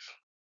ethics?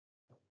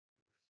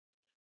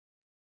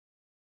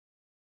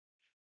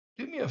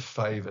 Do me a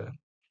favor.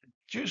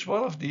 Choose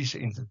one of these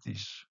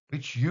entities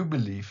which you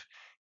believe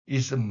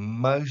is the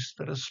most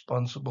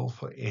responsible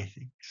for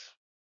ethics.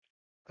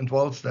 And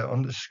whilst they're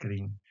on the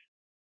screen,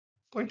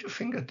 point your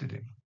finger to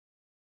them.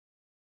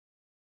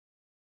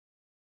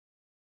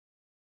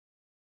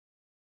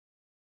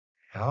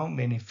 How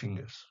many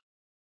fingers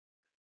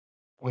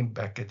point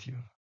back at you?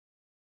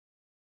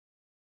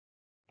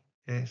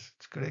 Yes,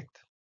 it's correct.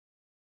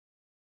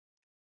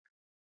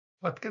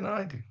 What can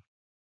I do?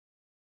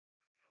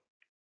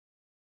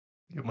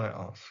 You might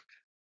ask.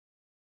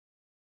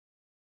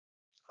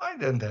 I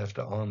don't have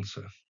the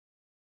answer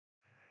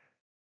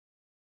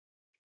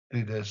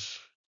to this,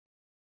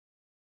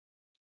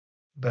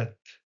 but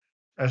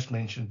as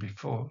mentioned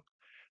before,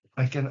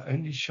 I can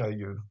only show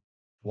you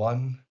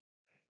one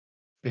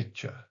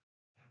picture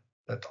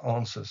that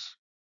answers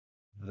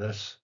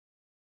this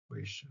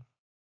question.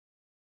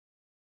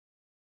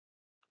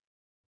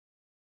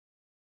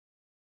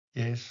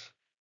 Yes,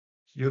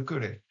 you're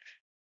correct.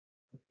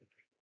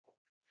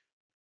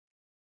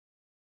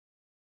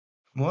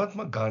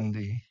 Mahatma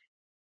Gandhi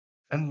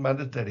and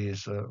Mother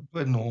Teresa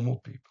were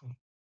normal people,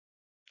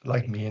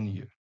 like me and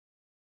you.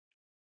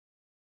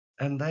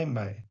 And they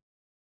made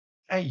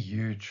a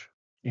huge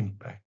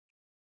impact.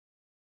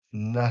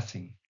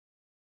 Nothing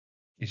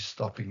is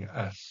stopping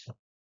us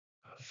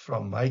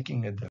from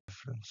making a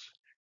difference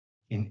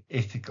in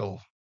ethical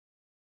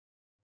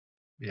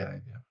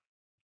behavior.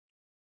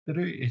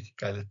 True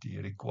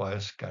ethicality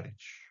requires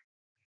courage.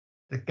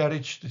 The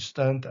courage to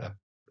stand up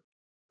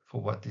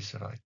for what is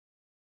right,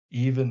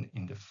 even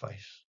in the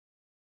face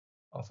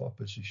of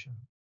opposition.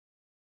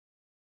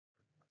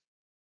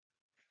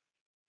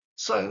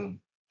 So,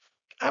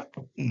 up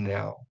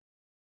now,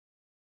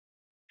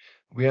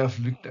 we have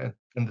looked at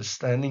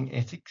understanding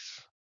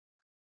ethics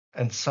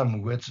and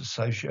some words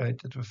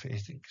associated with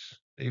ethics.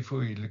 Therefore,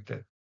 we looked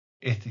at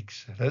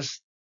ethics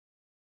risk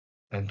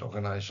and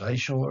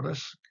organizational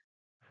risk.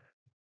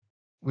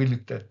 We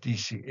looked at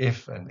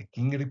TCF and the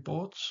King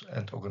reports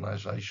and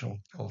organizational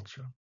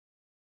culture.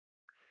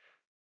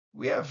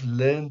 We have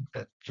learned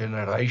that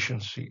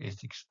generations see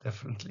ethics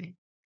differently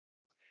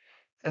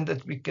and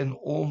that we can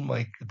all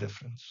make a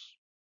difference.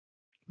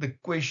 The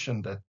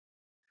question that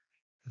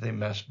there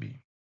must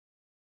be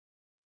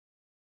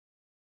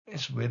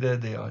is whether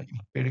there are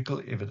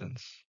empirical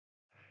evidence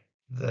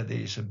that there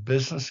is a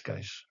business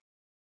case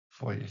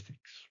for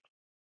ethics.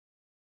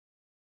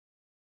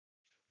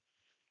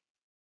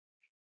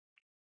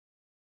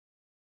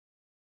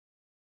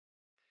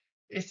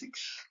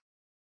 Ethics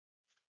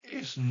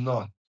is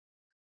not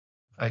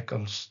a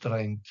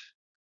constraint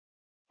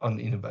on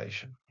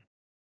innovation.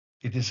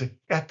 It is a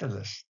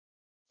catalyst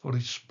for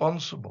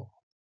responsible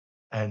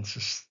and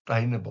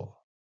sustainable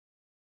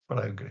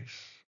progress.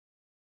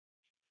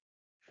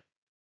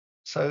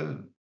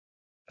 So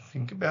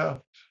think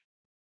about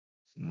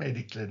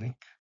Mediclinic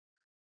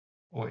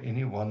or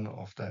any one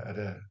of the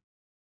other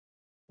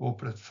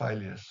corporate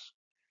failures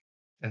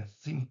and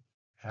think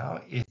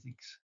how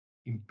ethics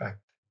impact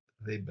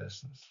their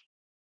business.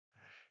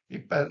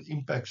 It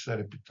impacts their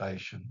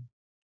reputation,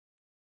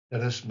 the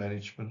risk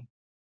management,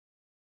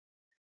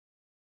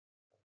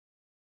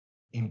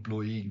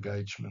 employee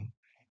engagement,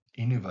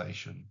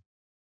 innovation,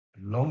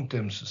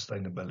 long-term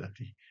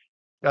sustainability,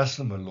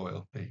 customer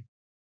loyalty,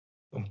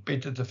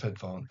 competitive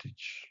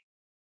advantage.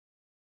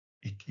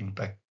 It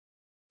impacts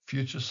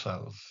future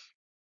sales,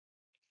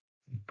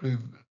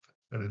 improve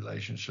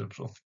relationships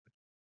of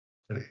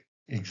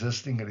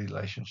existing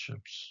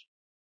relationships,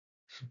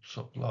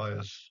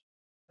 suppliers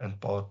and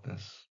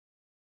partners.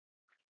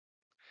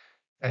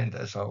 And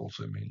as I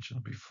also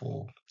mentioned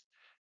before,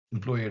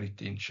 employee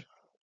retention.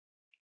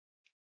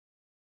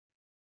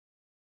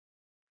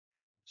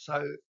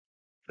 So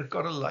the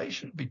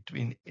correlation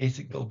between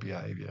ethical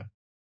behavior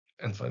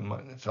and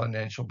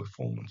financial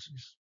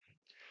performances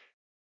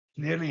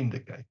clearly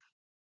indicate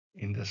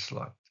in this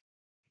slide.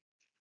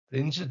 The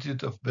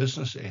Institute of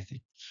Business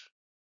Ethics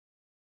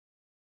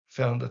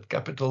found that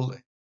capital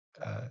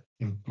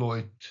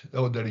employed,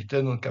 or the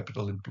return on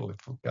capital employed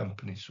for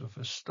companies with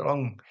a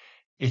strong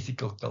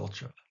ethical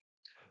culture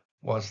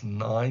was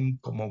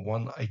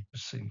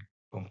 9.18%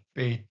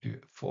 compared to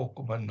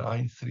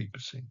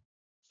 4.93%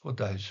 for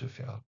those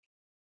without.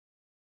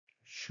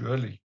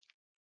 Surely,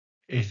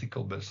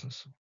 ethical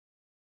business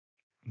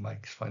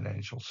makes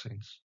financial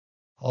sense.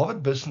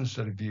 Harvard Business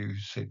Review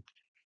said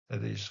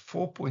that there is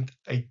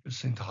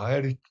 4.8%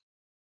 higher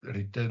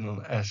return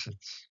on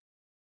assets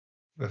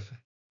with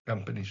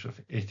companies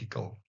with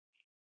ethical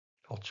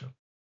culture.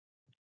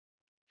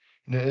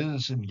 And the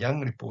Ernst &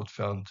 Young report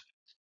found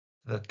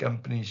that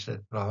companies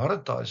that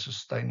prioritize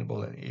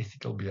sustainable and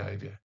ethical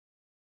behavior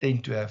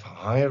tend to have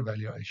higher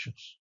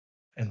valuations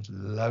and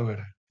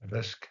lower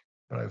risk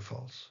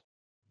profiles.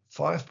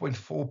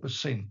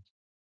 5.4%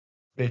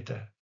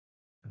 better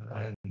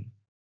than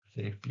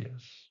their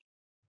peers.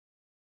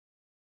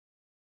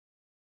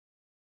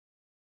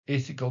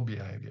 Ethical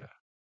behavior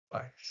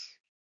pays.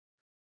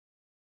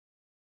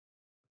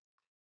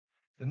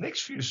 The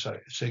next few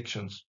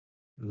sections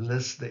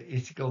list the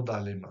ethical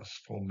dilemmas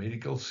for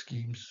medical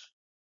schemes,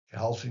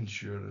 health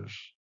insurers,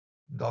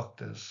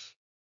 doctors,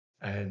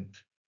 and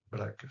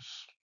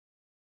brokers.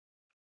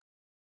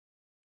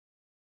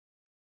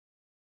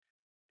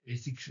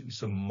 Ethics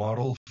is a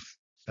moral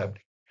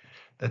fabric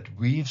that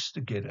weaves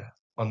together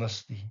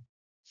honesty,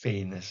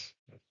 fairness,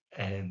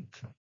 and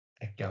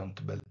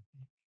accountability.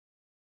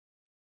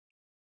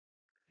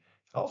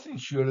 Health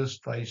insurers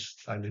face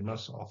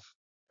dilemmas of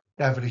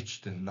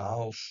coverage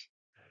denials,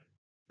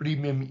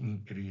 premium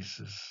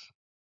increases,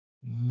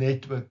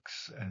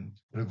 networks and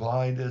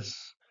providers,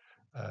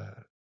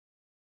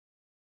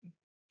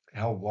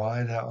 how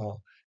wide they are,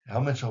 how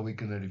much are we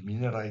going to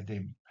remunerate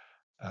them,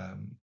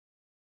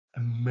 a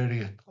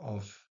myriad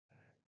of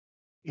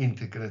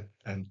intricate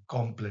and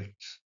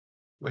complex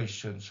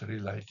questions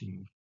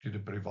relating to the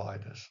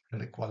providers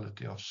and the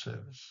quality of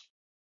service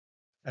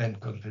and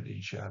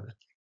confidentiality.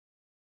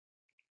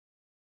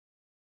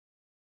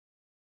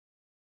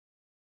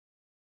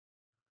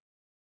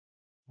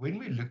 When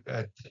we look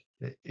at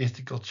the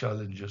ethical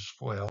challenges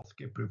for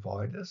healthcare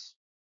providers,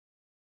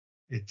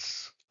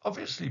 it's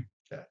obviously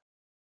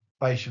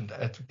patient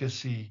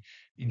advocacy,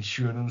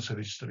 insurance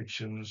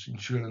restrictions,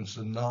 insurance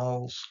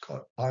denials,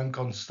 time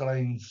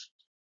constraints,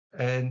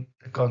 and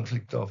the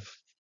conflict of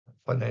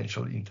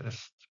financial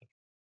interest.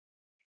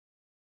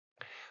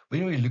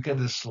 When we look at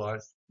this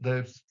slide,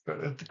 the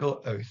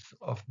critical oath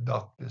of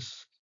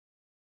doctors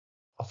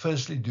are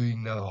firstly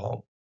doing no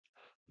harm,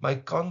 may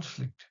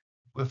conflict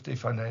with their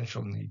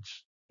financial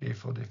needs, care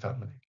for their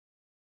family.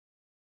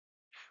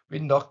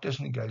 When doctors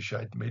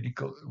negotiate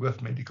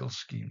with medical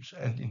schemes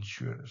and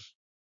insurers,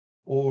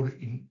 or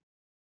in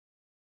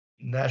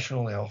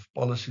national health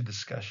policy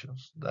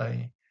discussions,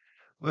 they,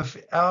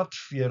 without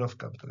fear of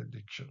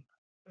contradiction,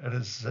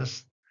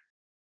 resist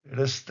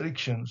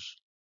restrictions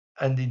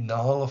and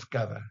denial of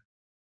cover,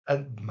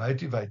 and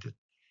motivated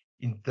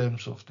in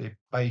terms of their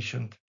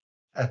patient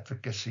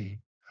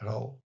advocacy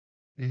role,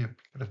 the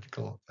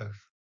critical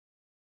oath.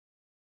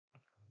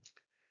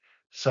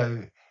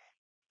 So,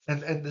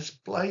 and this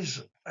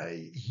places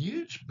a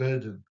huge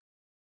burden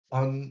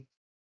on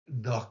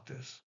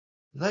doctors.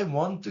 They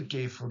want to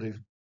care for their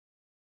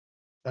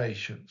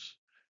patients,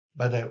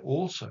 but they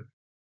also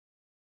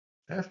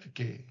have to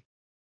care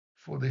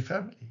for their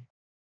family,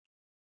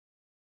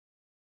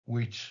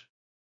 which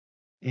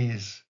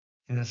is,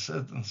 in a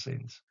certain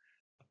sense,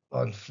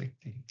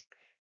 conflicting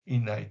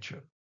in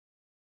nature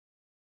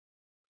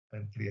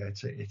and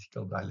creates an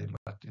ethical dilemma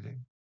to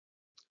them.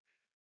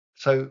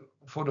 So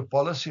for the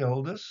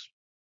policyholders,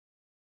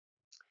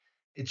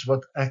 it's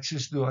what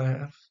access do I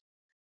have?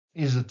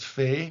 Is it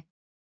fair?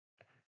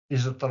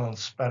 Is it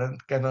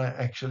transparent? Can I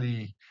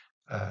actually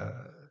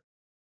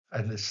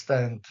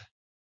understand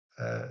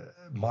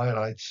my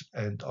rights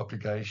and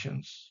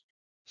obligations?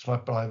 Is my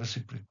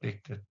privacy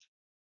protected?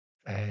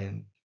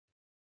 And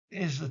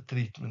is the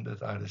treatment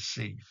that I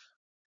receive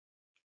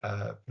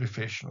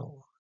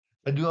professional?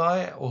 But do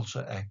I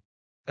also act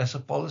as a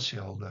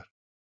policyholder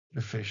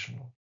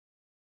professional?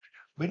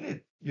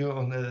 When you're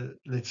on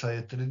let's say,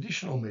 a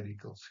traditional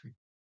medical scheme,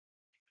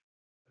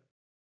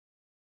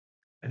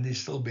 and there's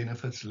still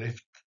benefits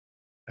left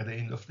at the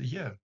end of the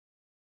year,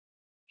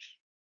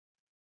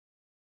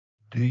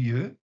 do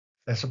you,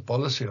 as a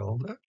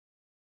policyholder,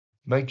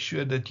 make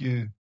sure that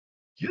you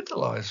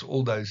utilize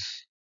all those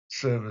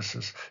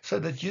services so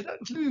that you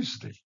don't lose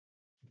them?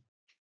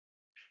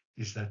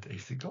 Is that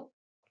ethical?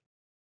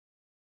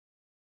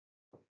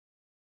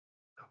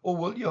 Or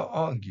will you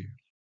argue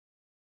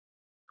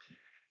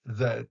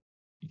that,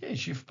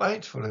 yes, you've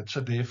paid for it,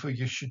 so therefore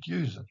you should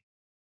use it?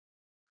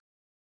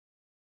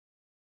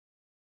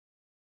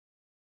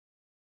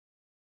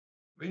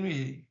 When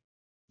we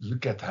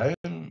look at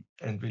home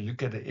and we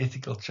look at the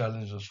ethical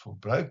challenges for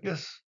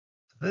brokers,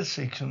 this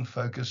section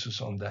focuses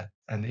on that,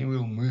 and then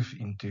we'll move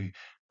into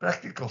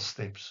practical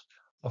steps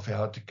of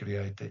how to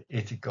create an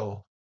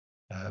ethical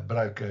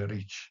broker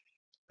reach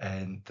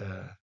and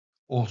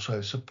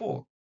also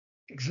support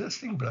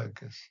existing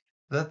brokers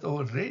that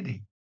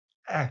already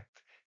act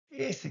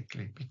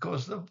ethically,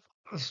 because the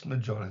vast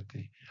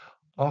majority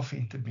of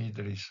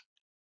intermediaries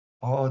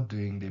are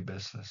doing their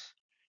business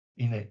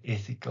in an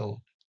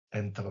ethical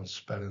and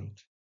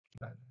transparent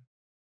manner.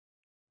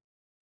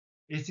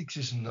 Ethics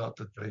is not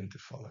a trend to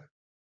follow.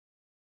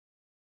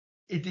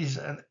 It is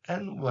an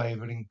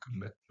unwavering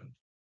commitment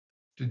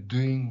to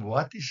doing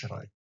what is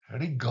right,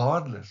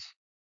 regardless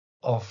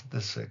of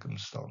the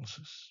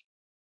circumstances.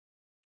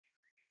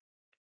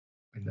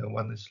 When no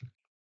one is looking.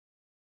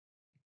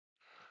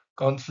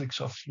 Conflicts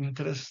of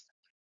interest,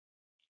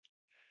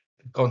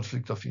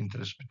 conflict of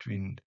interest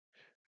between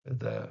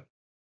the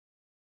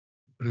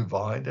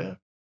provider,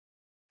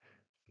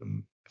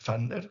 the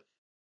funder,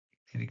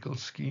 medical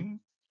scheme,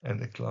 and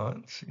the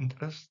client's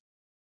interest.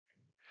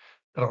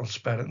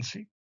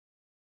 Transparency,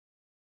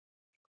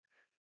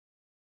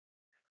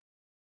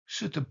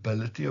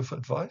 suitability of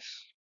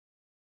advice,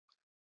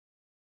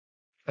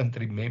 and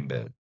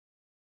remember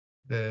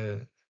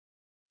the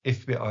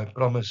FBI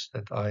promise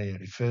that I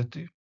referred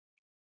to.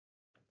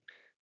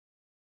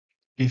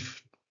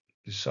 Give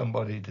to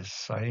somebody the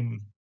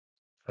same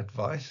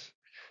advice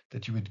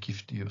that you would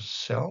give to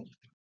yourself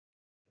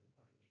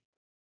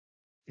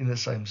in the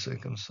same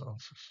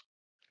circumstances.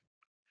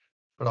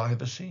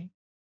 Privacy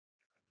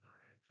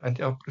and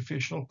our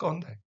professional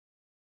conduct.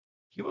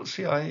 You will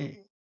see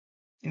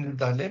in the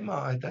dilemma,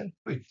 I don't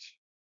put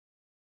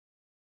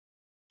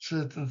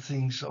certain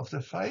things of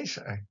the FACE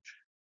Act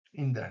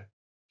in that.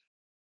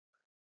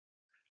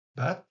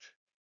 But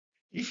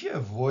if you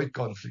avoid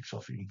conflicts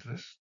of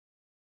interest,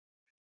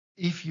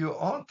 if you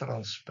are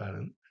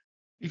transparent,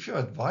 if your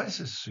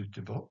advice is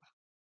suitable,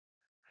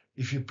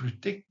 if you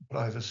protect the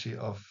privacy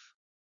of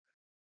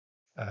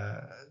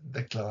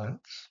the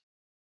clients,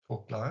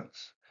 for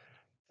clients,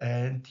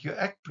 and you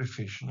act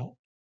professional,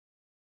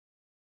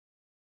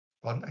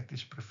 conduct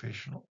is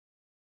professional,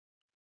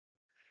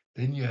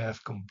 then you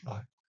have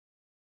complied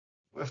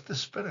with the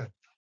spirit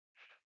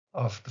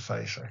of the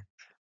FACE Act.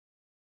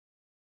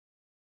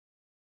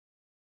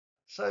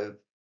 So,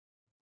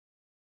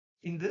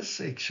 in this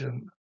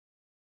section,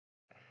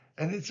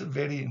 and it's a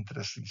very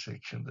interesting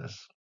section,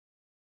 this,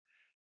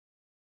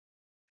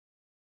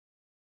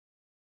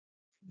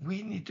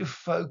 we need to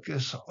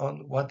focus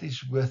on what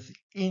is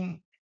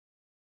within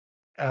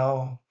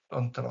our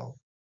control.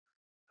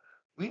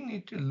 We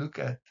need to look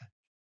at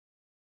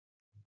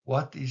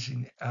what is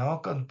in our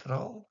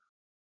control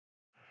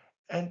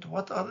and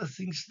what are the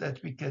things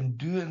that we can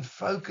do and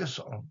focus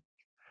on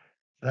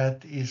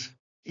that is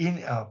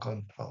in our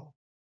control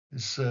to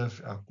serve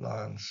our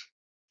clients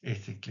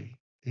ethically.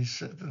 There's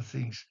certain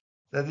things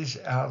that is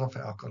out of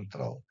our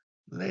control.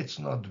 Let's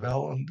not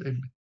dwell on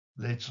them.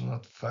 Let's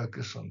not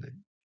focus on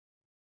them.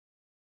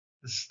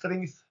 The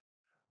strength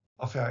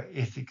of our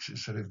ethics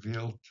is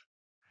revealed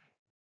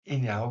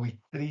in how we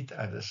treat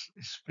others,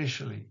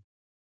 especially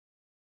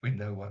when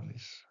no one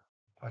is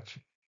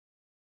watching.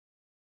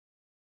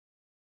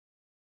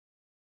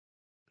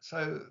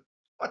 So,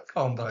 what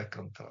can't I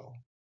control?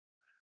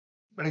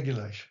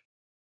 Regulation.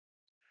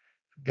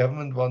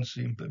 Government wants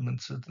to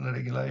implement certain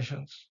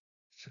regulations.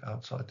 It's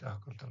outside our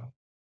control.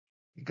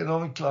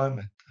 Economic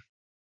climate.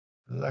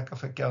 Lack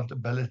of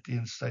accountability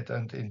in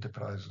state-owned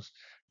enterprises.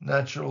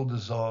 Natural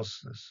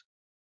disasters.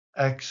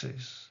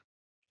 Access.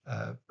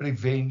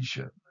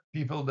 Prevention.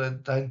 People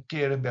that don't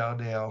care about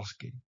their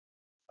healthcare.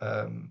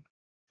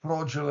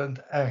 Fraudulent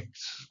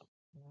acts.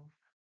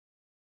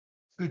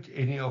 Could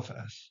any of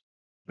us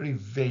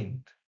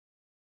prevent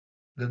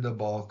the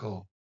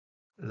debacle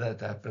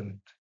that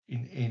happened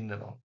in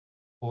Enron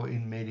or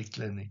in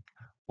Mediclinic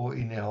or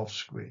in Health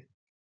Square?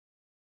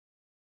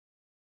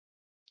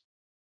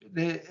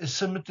 The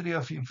asymmetry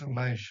of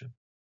information.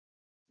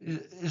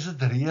 Is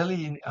it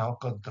really in our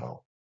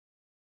control?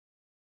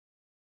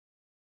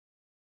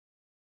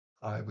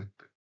 I would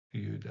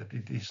argue that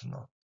it is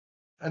not.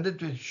 And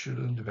that we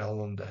shouldn't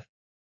dwell on that.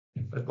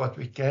 But what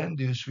we can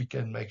do is we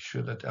can make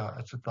sure that our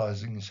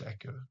advertising is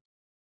accurate.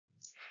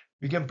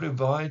 We can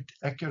provide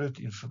accurate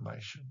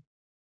information.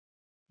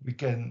 We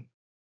can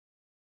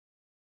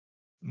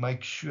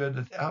make sure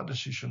that our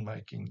decision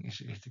making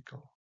is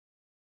ethical.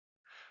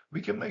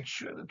 We can make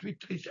sure that we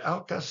treat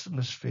our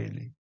customers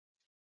fairly.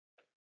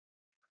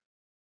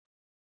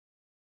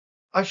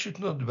 I should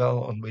not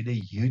dwell on whether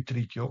you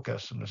treat your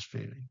customers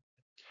fairly,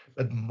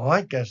 but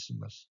my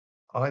customers,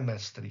 I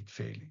must treat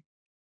fairly.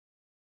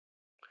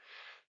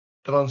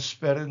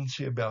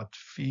 Transparency about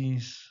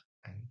fees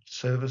and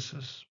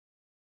services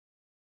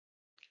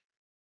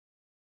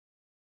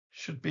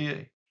should be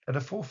at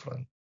the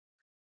forefront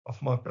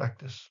of my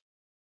practice.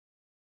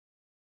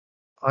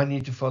 I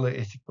need to follow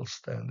ethical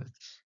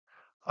standards.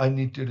 I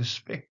need to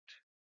respect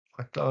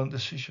my client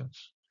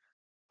decisions.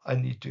 I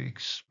need to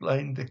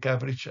explain the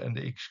coverage and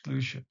the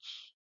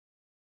exclusions.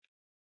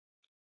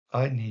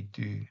 I need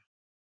to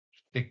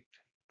respect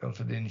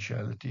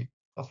confidentiality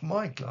of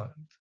my client.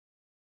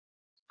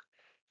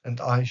 And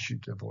I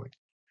should avoid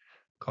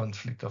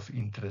conflict of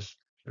interest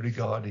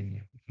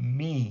regarding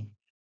me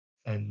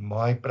and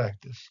my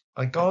practice.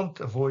 I can't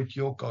avoid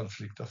your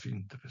conflict of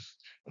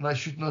interest, and I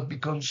should not be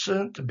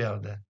concerned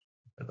about that.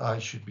 But I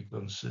should be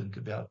concerned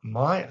about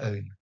my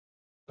own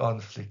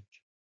conflict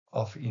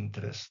of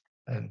interest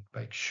and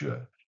make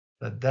sure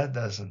that that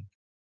doesn't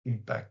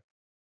impact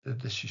the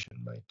decision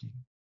making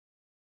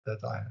that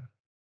I have.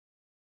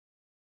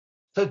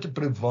 So to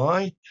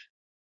provide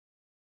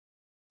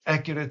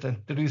accurate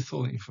and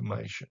truthful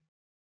information,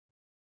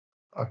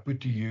 I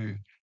put to you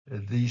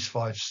these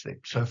 5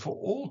 steps. So for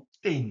all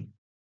 10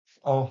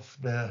 of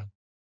the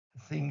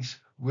things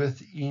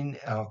within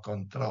our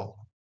control,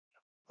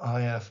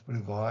 I have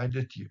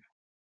provided you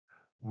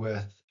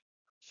with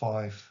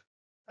 5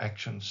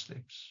 action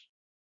steps.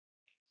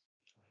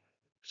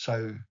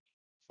 So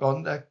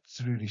conduct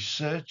through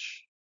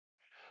research,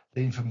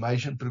 the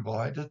information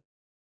provided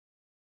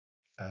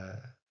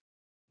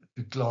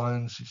to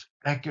clients is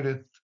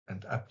accurate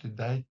and up to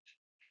date.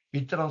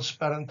 Be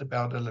transparent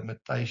about the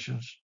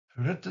limitations,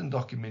 written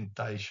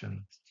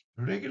documentation,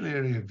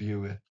 regularly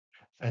review it,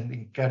 and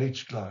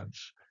encourage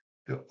clients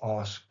to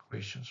ask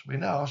questions.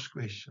 When I ask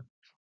questions,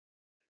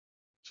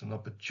 it's an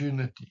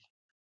opportunity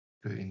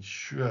to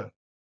ensure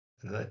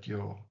that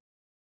your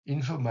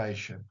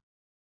information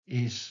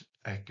is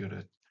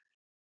accurate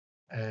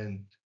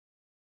and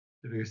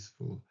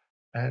truthful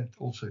and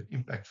also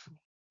impactful.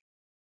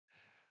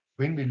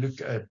 When we look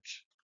at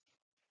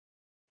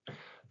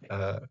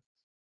uh,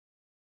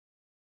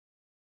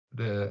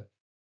 the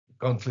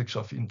conflicts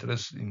of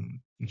interest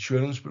in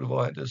insurance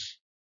providers,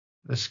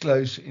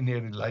 disclose any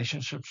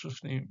relationships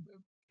with new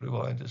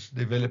providers,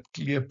 develop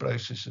clear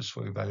processes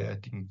for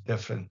evaluating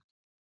different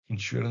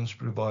insurance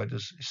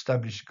providers,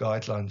 establish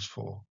guidelines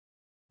for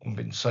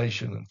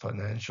compensation and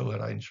financial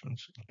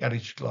arrangements,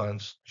 encourage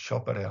clients to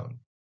shop around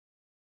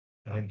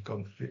and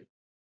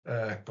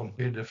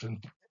compare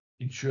different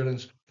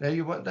insurance.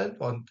 Now, don't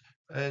want,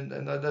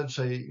 and I don't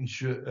say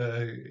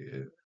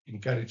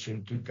encourage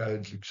them to go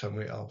and look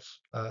somewhere else,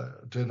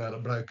 to another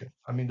broker.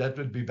 I mean, that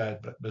would be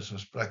bad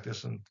business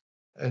practice,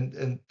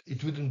 and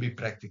it wouldn't be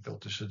practical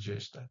to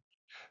suggest that.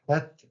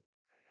 But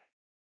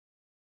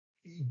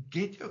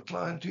get your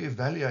client to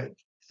evaluate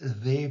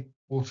their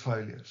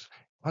portfolios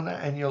on an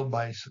annual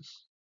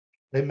basis.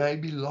 They may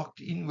be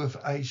locked in with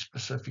a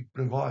specific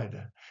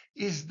provider.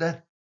 Is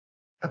that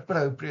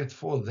appropriate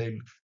for them?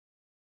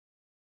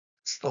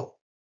 Still,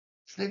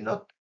 is there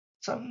not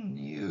some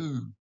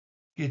new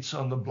kids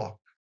on the block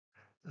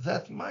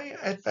that may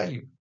add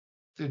value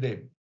to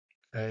them?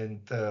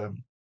 And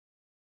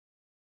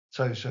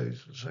so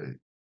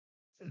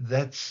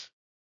that's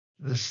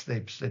the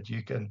steps that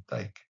you can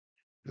take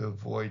to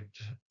avoid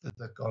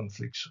the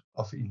conflicts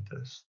of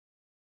interest.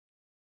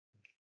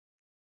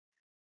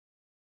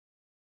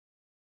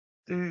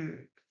 To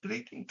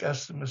treating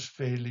customers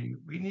fairly,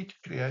 we need to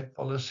create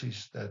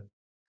policies that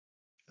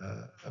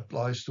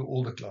applies to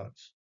all the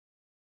clients.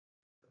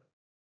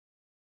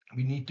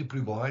 We need to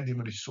provide them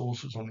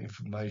resources on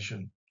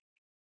information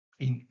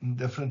in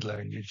different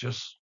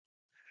languages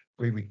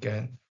where we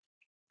can.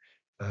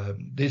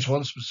 There's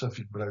one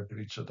specific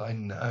brokerage that I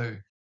know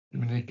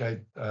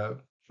communicate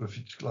with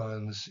its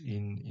clients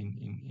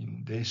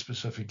in their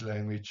specific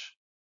language,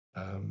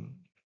 um,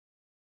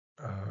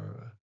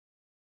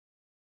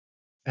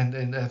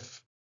 and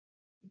have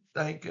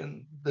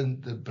taken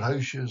the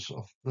brochures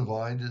of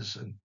providers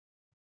and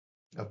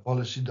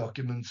policy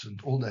documents and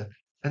all that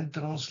and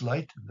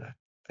translated that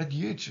at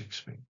huge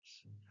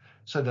expense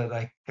so that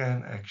I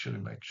can actually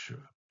make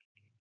sure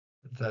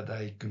that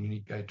I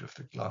communicate with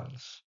the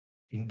clients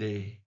in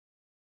their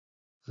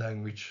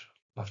language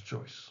of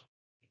choice.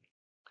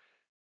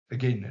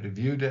 Again,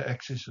 review the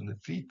access and the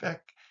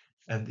feedback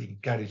and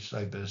encourage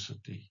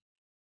diversity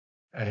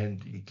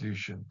and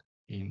inclusion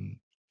in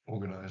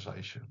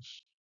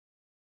organizations.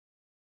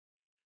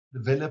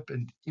 Develop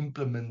and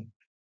implement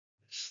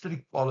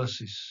strict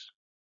policies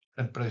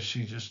and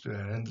procedures to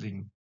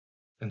handling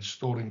and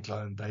storing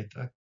client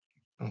data.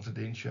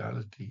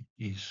 Confidentiality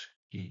is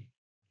key.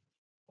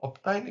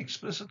 Obtain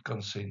explicit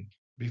consent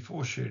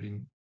before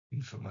sharing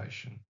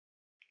information.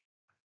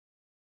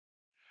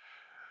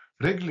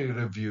 Regularly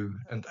review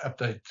and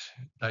update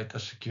data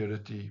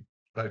security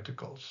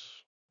protocols.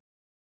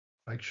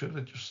 Make sure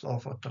that your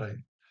staff are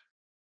trained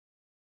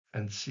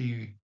and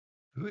see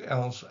who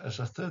else as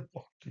a third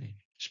party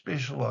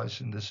specialize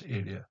in this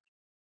area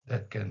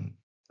that can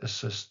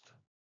assist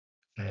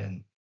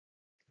and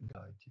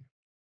guide you.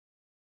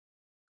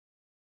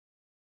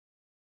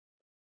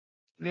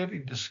 Clearly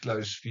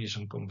disclose fees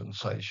and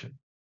compensation.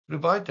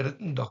 Provide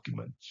written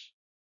documents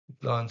to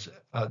clients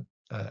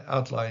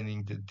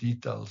outlining the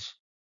details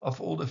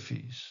of all the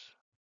fees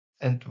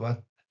and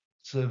what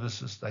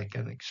services they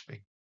can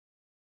expect.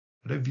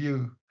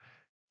 Review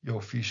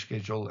your fee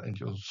schedule and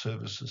your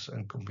services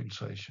and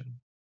compensation.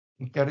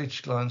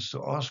 Encourage clients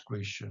to ask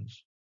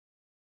questions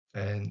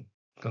and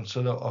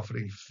consider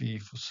offering fee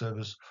for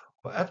service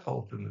or other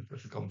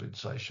alternative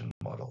compensation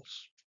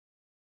models.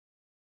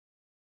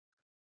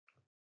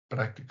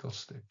 Practical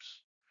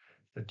steps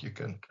that you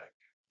can take.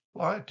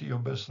 Apply it to your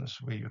business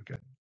where you can.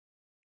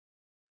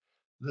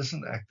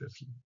 Listen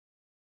actively.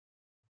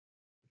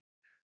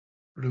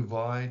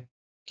 provide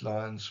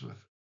clients with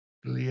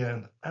clear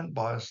and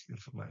unbiased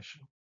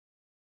information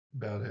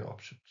about their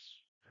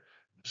options.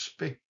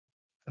 Respect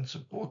and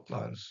support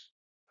clients'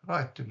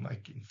 right to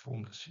make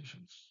informed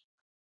decisions.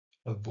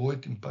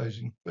 Avoid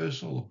imposing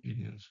personal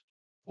opinions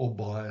or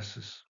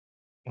biases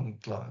on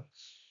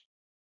clients.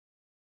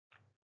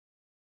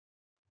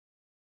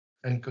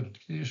 And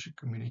continuously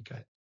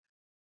communicate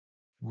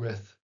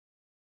with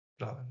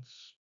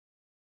clients.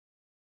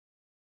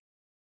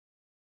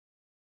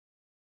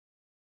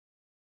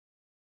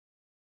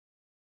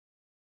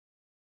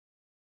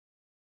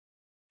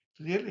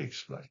 Clearly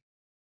explain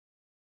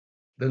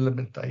the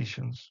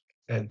limitations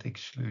and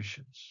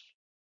exclusions.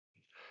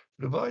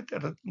 Provide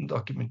written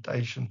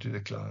documentation to the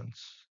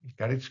clients.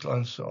 Encourage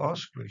clients to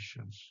ask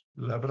questions.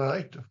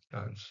 Collaborate with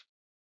clients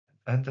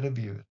and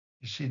review it.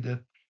 You see, that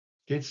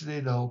gets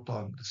there the whole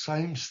time. The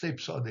same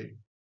steps are there.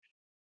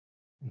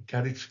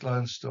 Encourage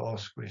clients to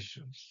ask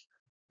questions.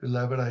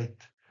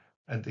 Collaborate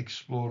and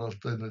explore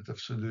alternative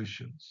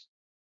solutions.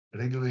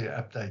 Regularly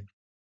update.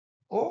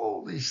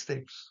 All these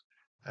steps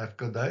have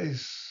got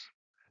those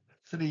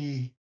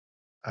three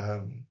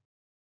um,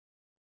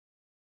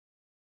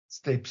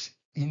 steps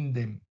in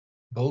them,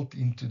 built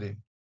into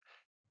them.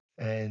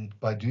 And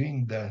by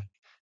doing that,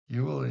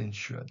 you will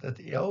ensure that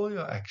all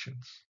your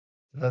actions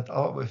that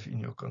are within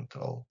your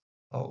control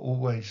are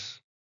always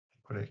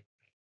correct.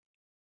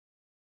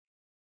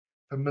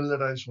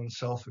 Familiarize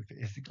oneself with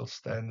ethical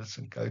standards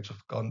and codes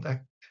of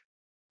conduct.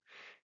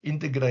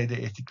 Integrate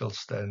the ethical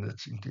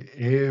standards into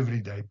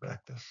everyday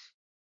practice.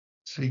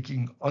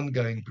 Seeking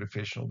ongoing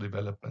professional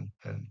development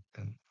and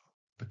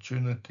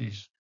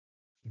opportunities.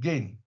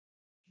 Again,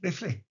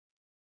 reflect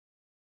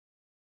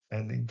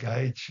and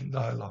engage in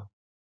dialogue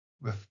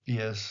with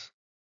peers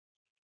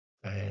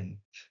and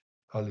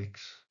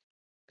colleagues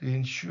to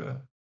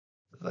ensure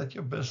that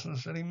your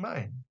business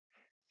remain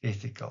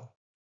ethical.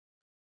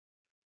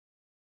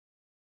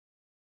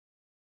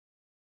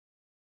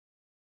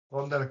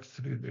 Conduct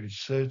through the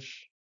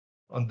research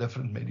on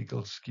different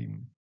medical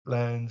scheme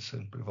plans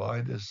and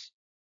providers,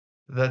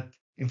 that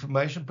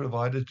information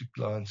provided to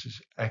clients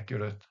is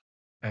accurate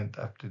and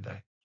up to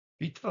date.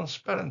 Be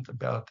transparent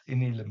about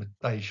any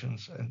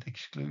limitations and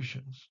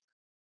exclusions.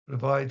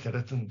 Provide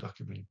written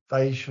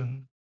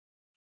documentation.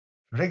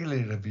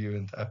 Regularly review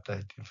and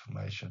update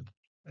information.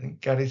 And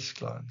encourage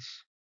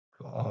clients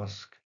to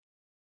ask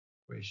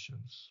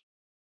questions.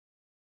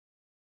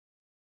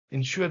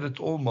 Ensure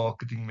that all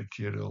marketing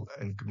material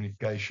and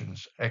communication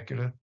is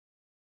accurate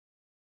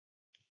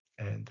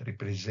and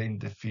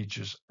represent the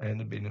features and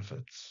the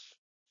benefits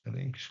and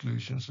the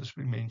exclusions as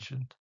we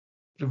mentioned.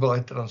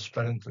 Provide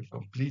transparent and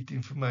complete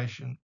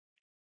information.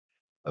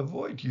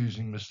 Avoid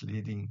using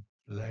misleading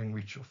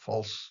language or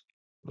false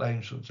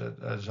claims or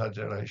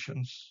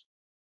exaggerations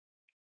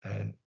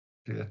and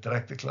to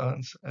attract the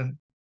clients, and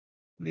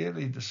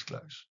clearly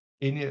disclose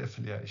any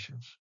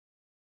affiliations,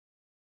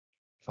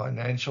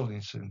 financial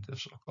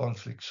incentives or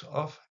conflicts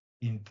of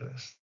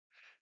interest,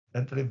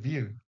 and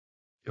review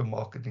your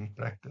marketing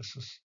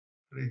practices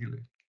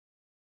regularly.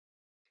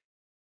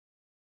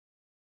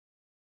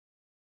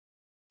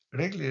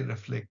 Regularly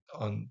reflect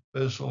on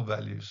personal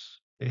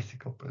values,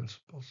 ethical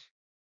principles.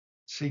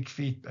 Seek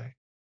feedback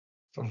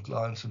from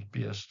clients and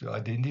peers to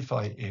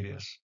identify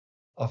areas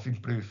of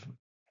improvement.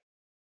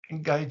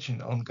 Engage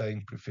in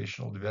ongoing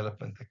professional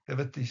development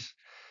activities.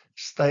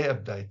 Stay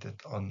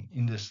updated on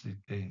industry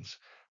trends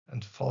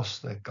and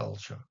foster a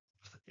culture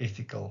of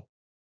ethical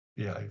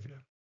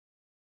behavior.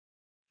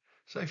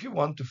 So if you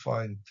want to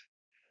find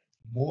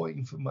more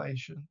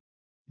information,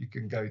 you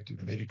can go to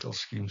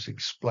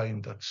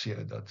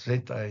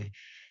medicalschemesexplained.co.za.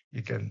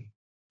 You can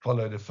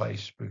follow the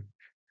Facebook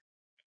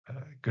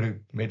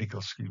group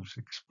Medical Schemes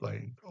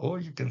Explained, or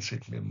you can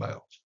send me a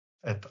mail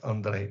at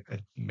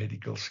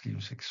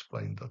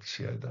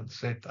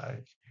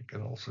andre@medicalschemesexplained.co.za. You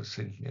can also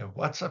send me a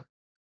WhatsApp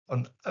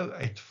on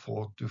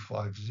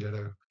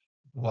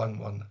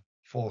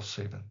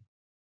 0842501147.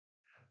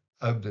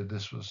 I hope that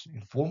this was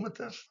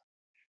informative,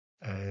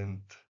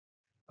 and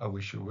I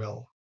wish you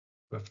well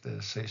with the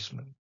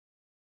assessment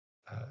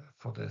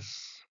for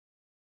this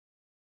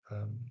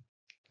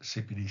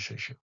CPD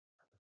session.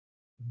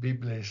 Be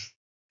blessed,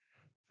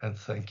 and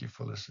thank you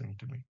for listening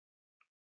to me.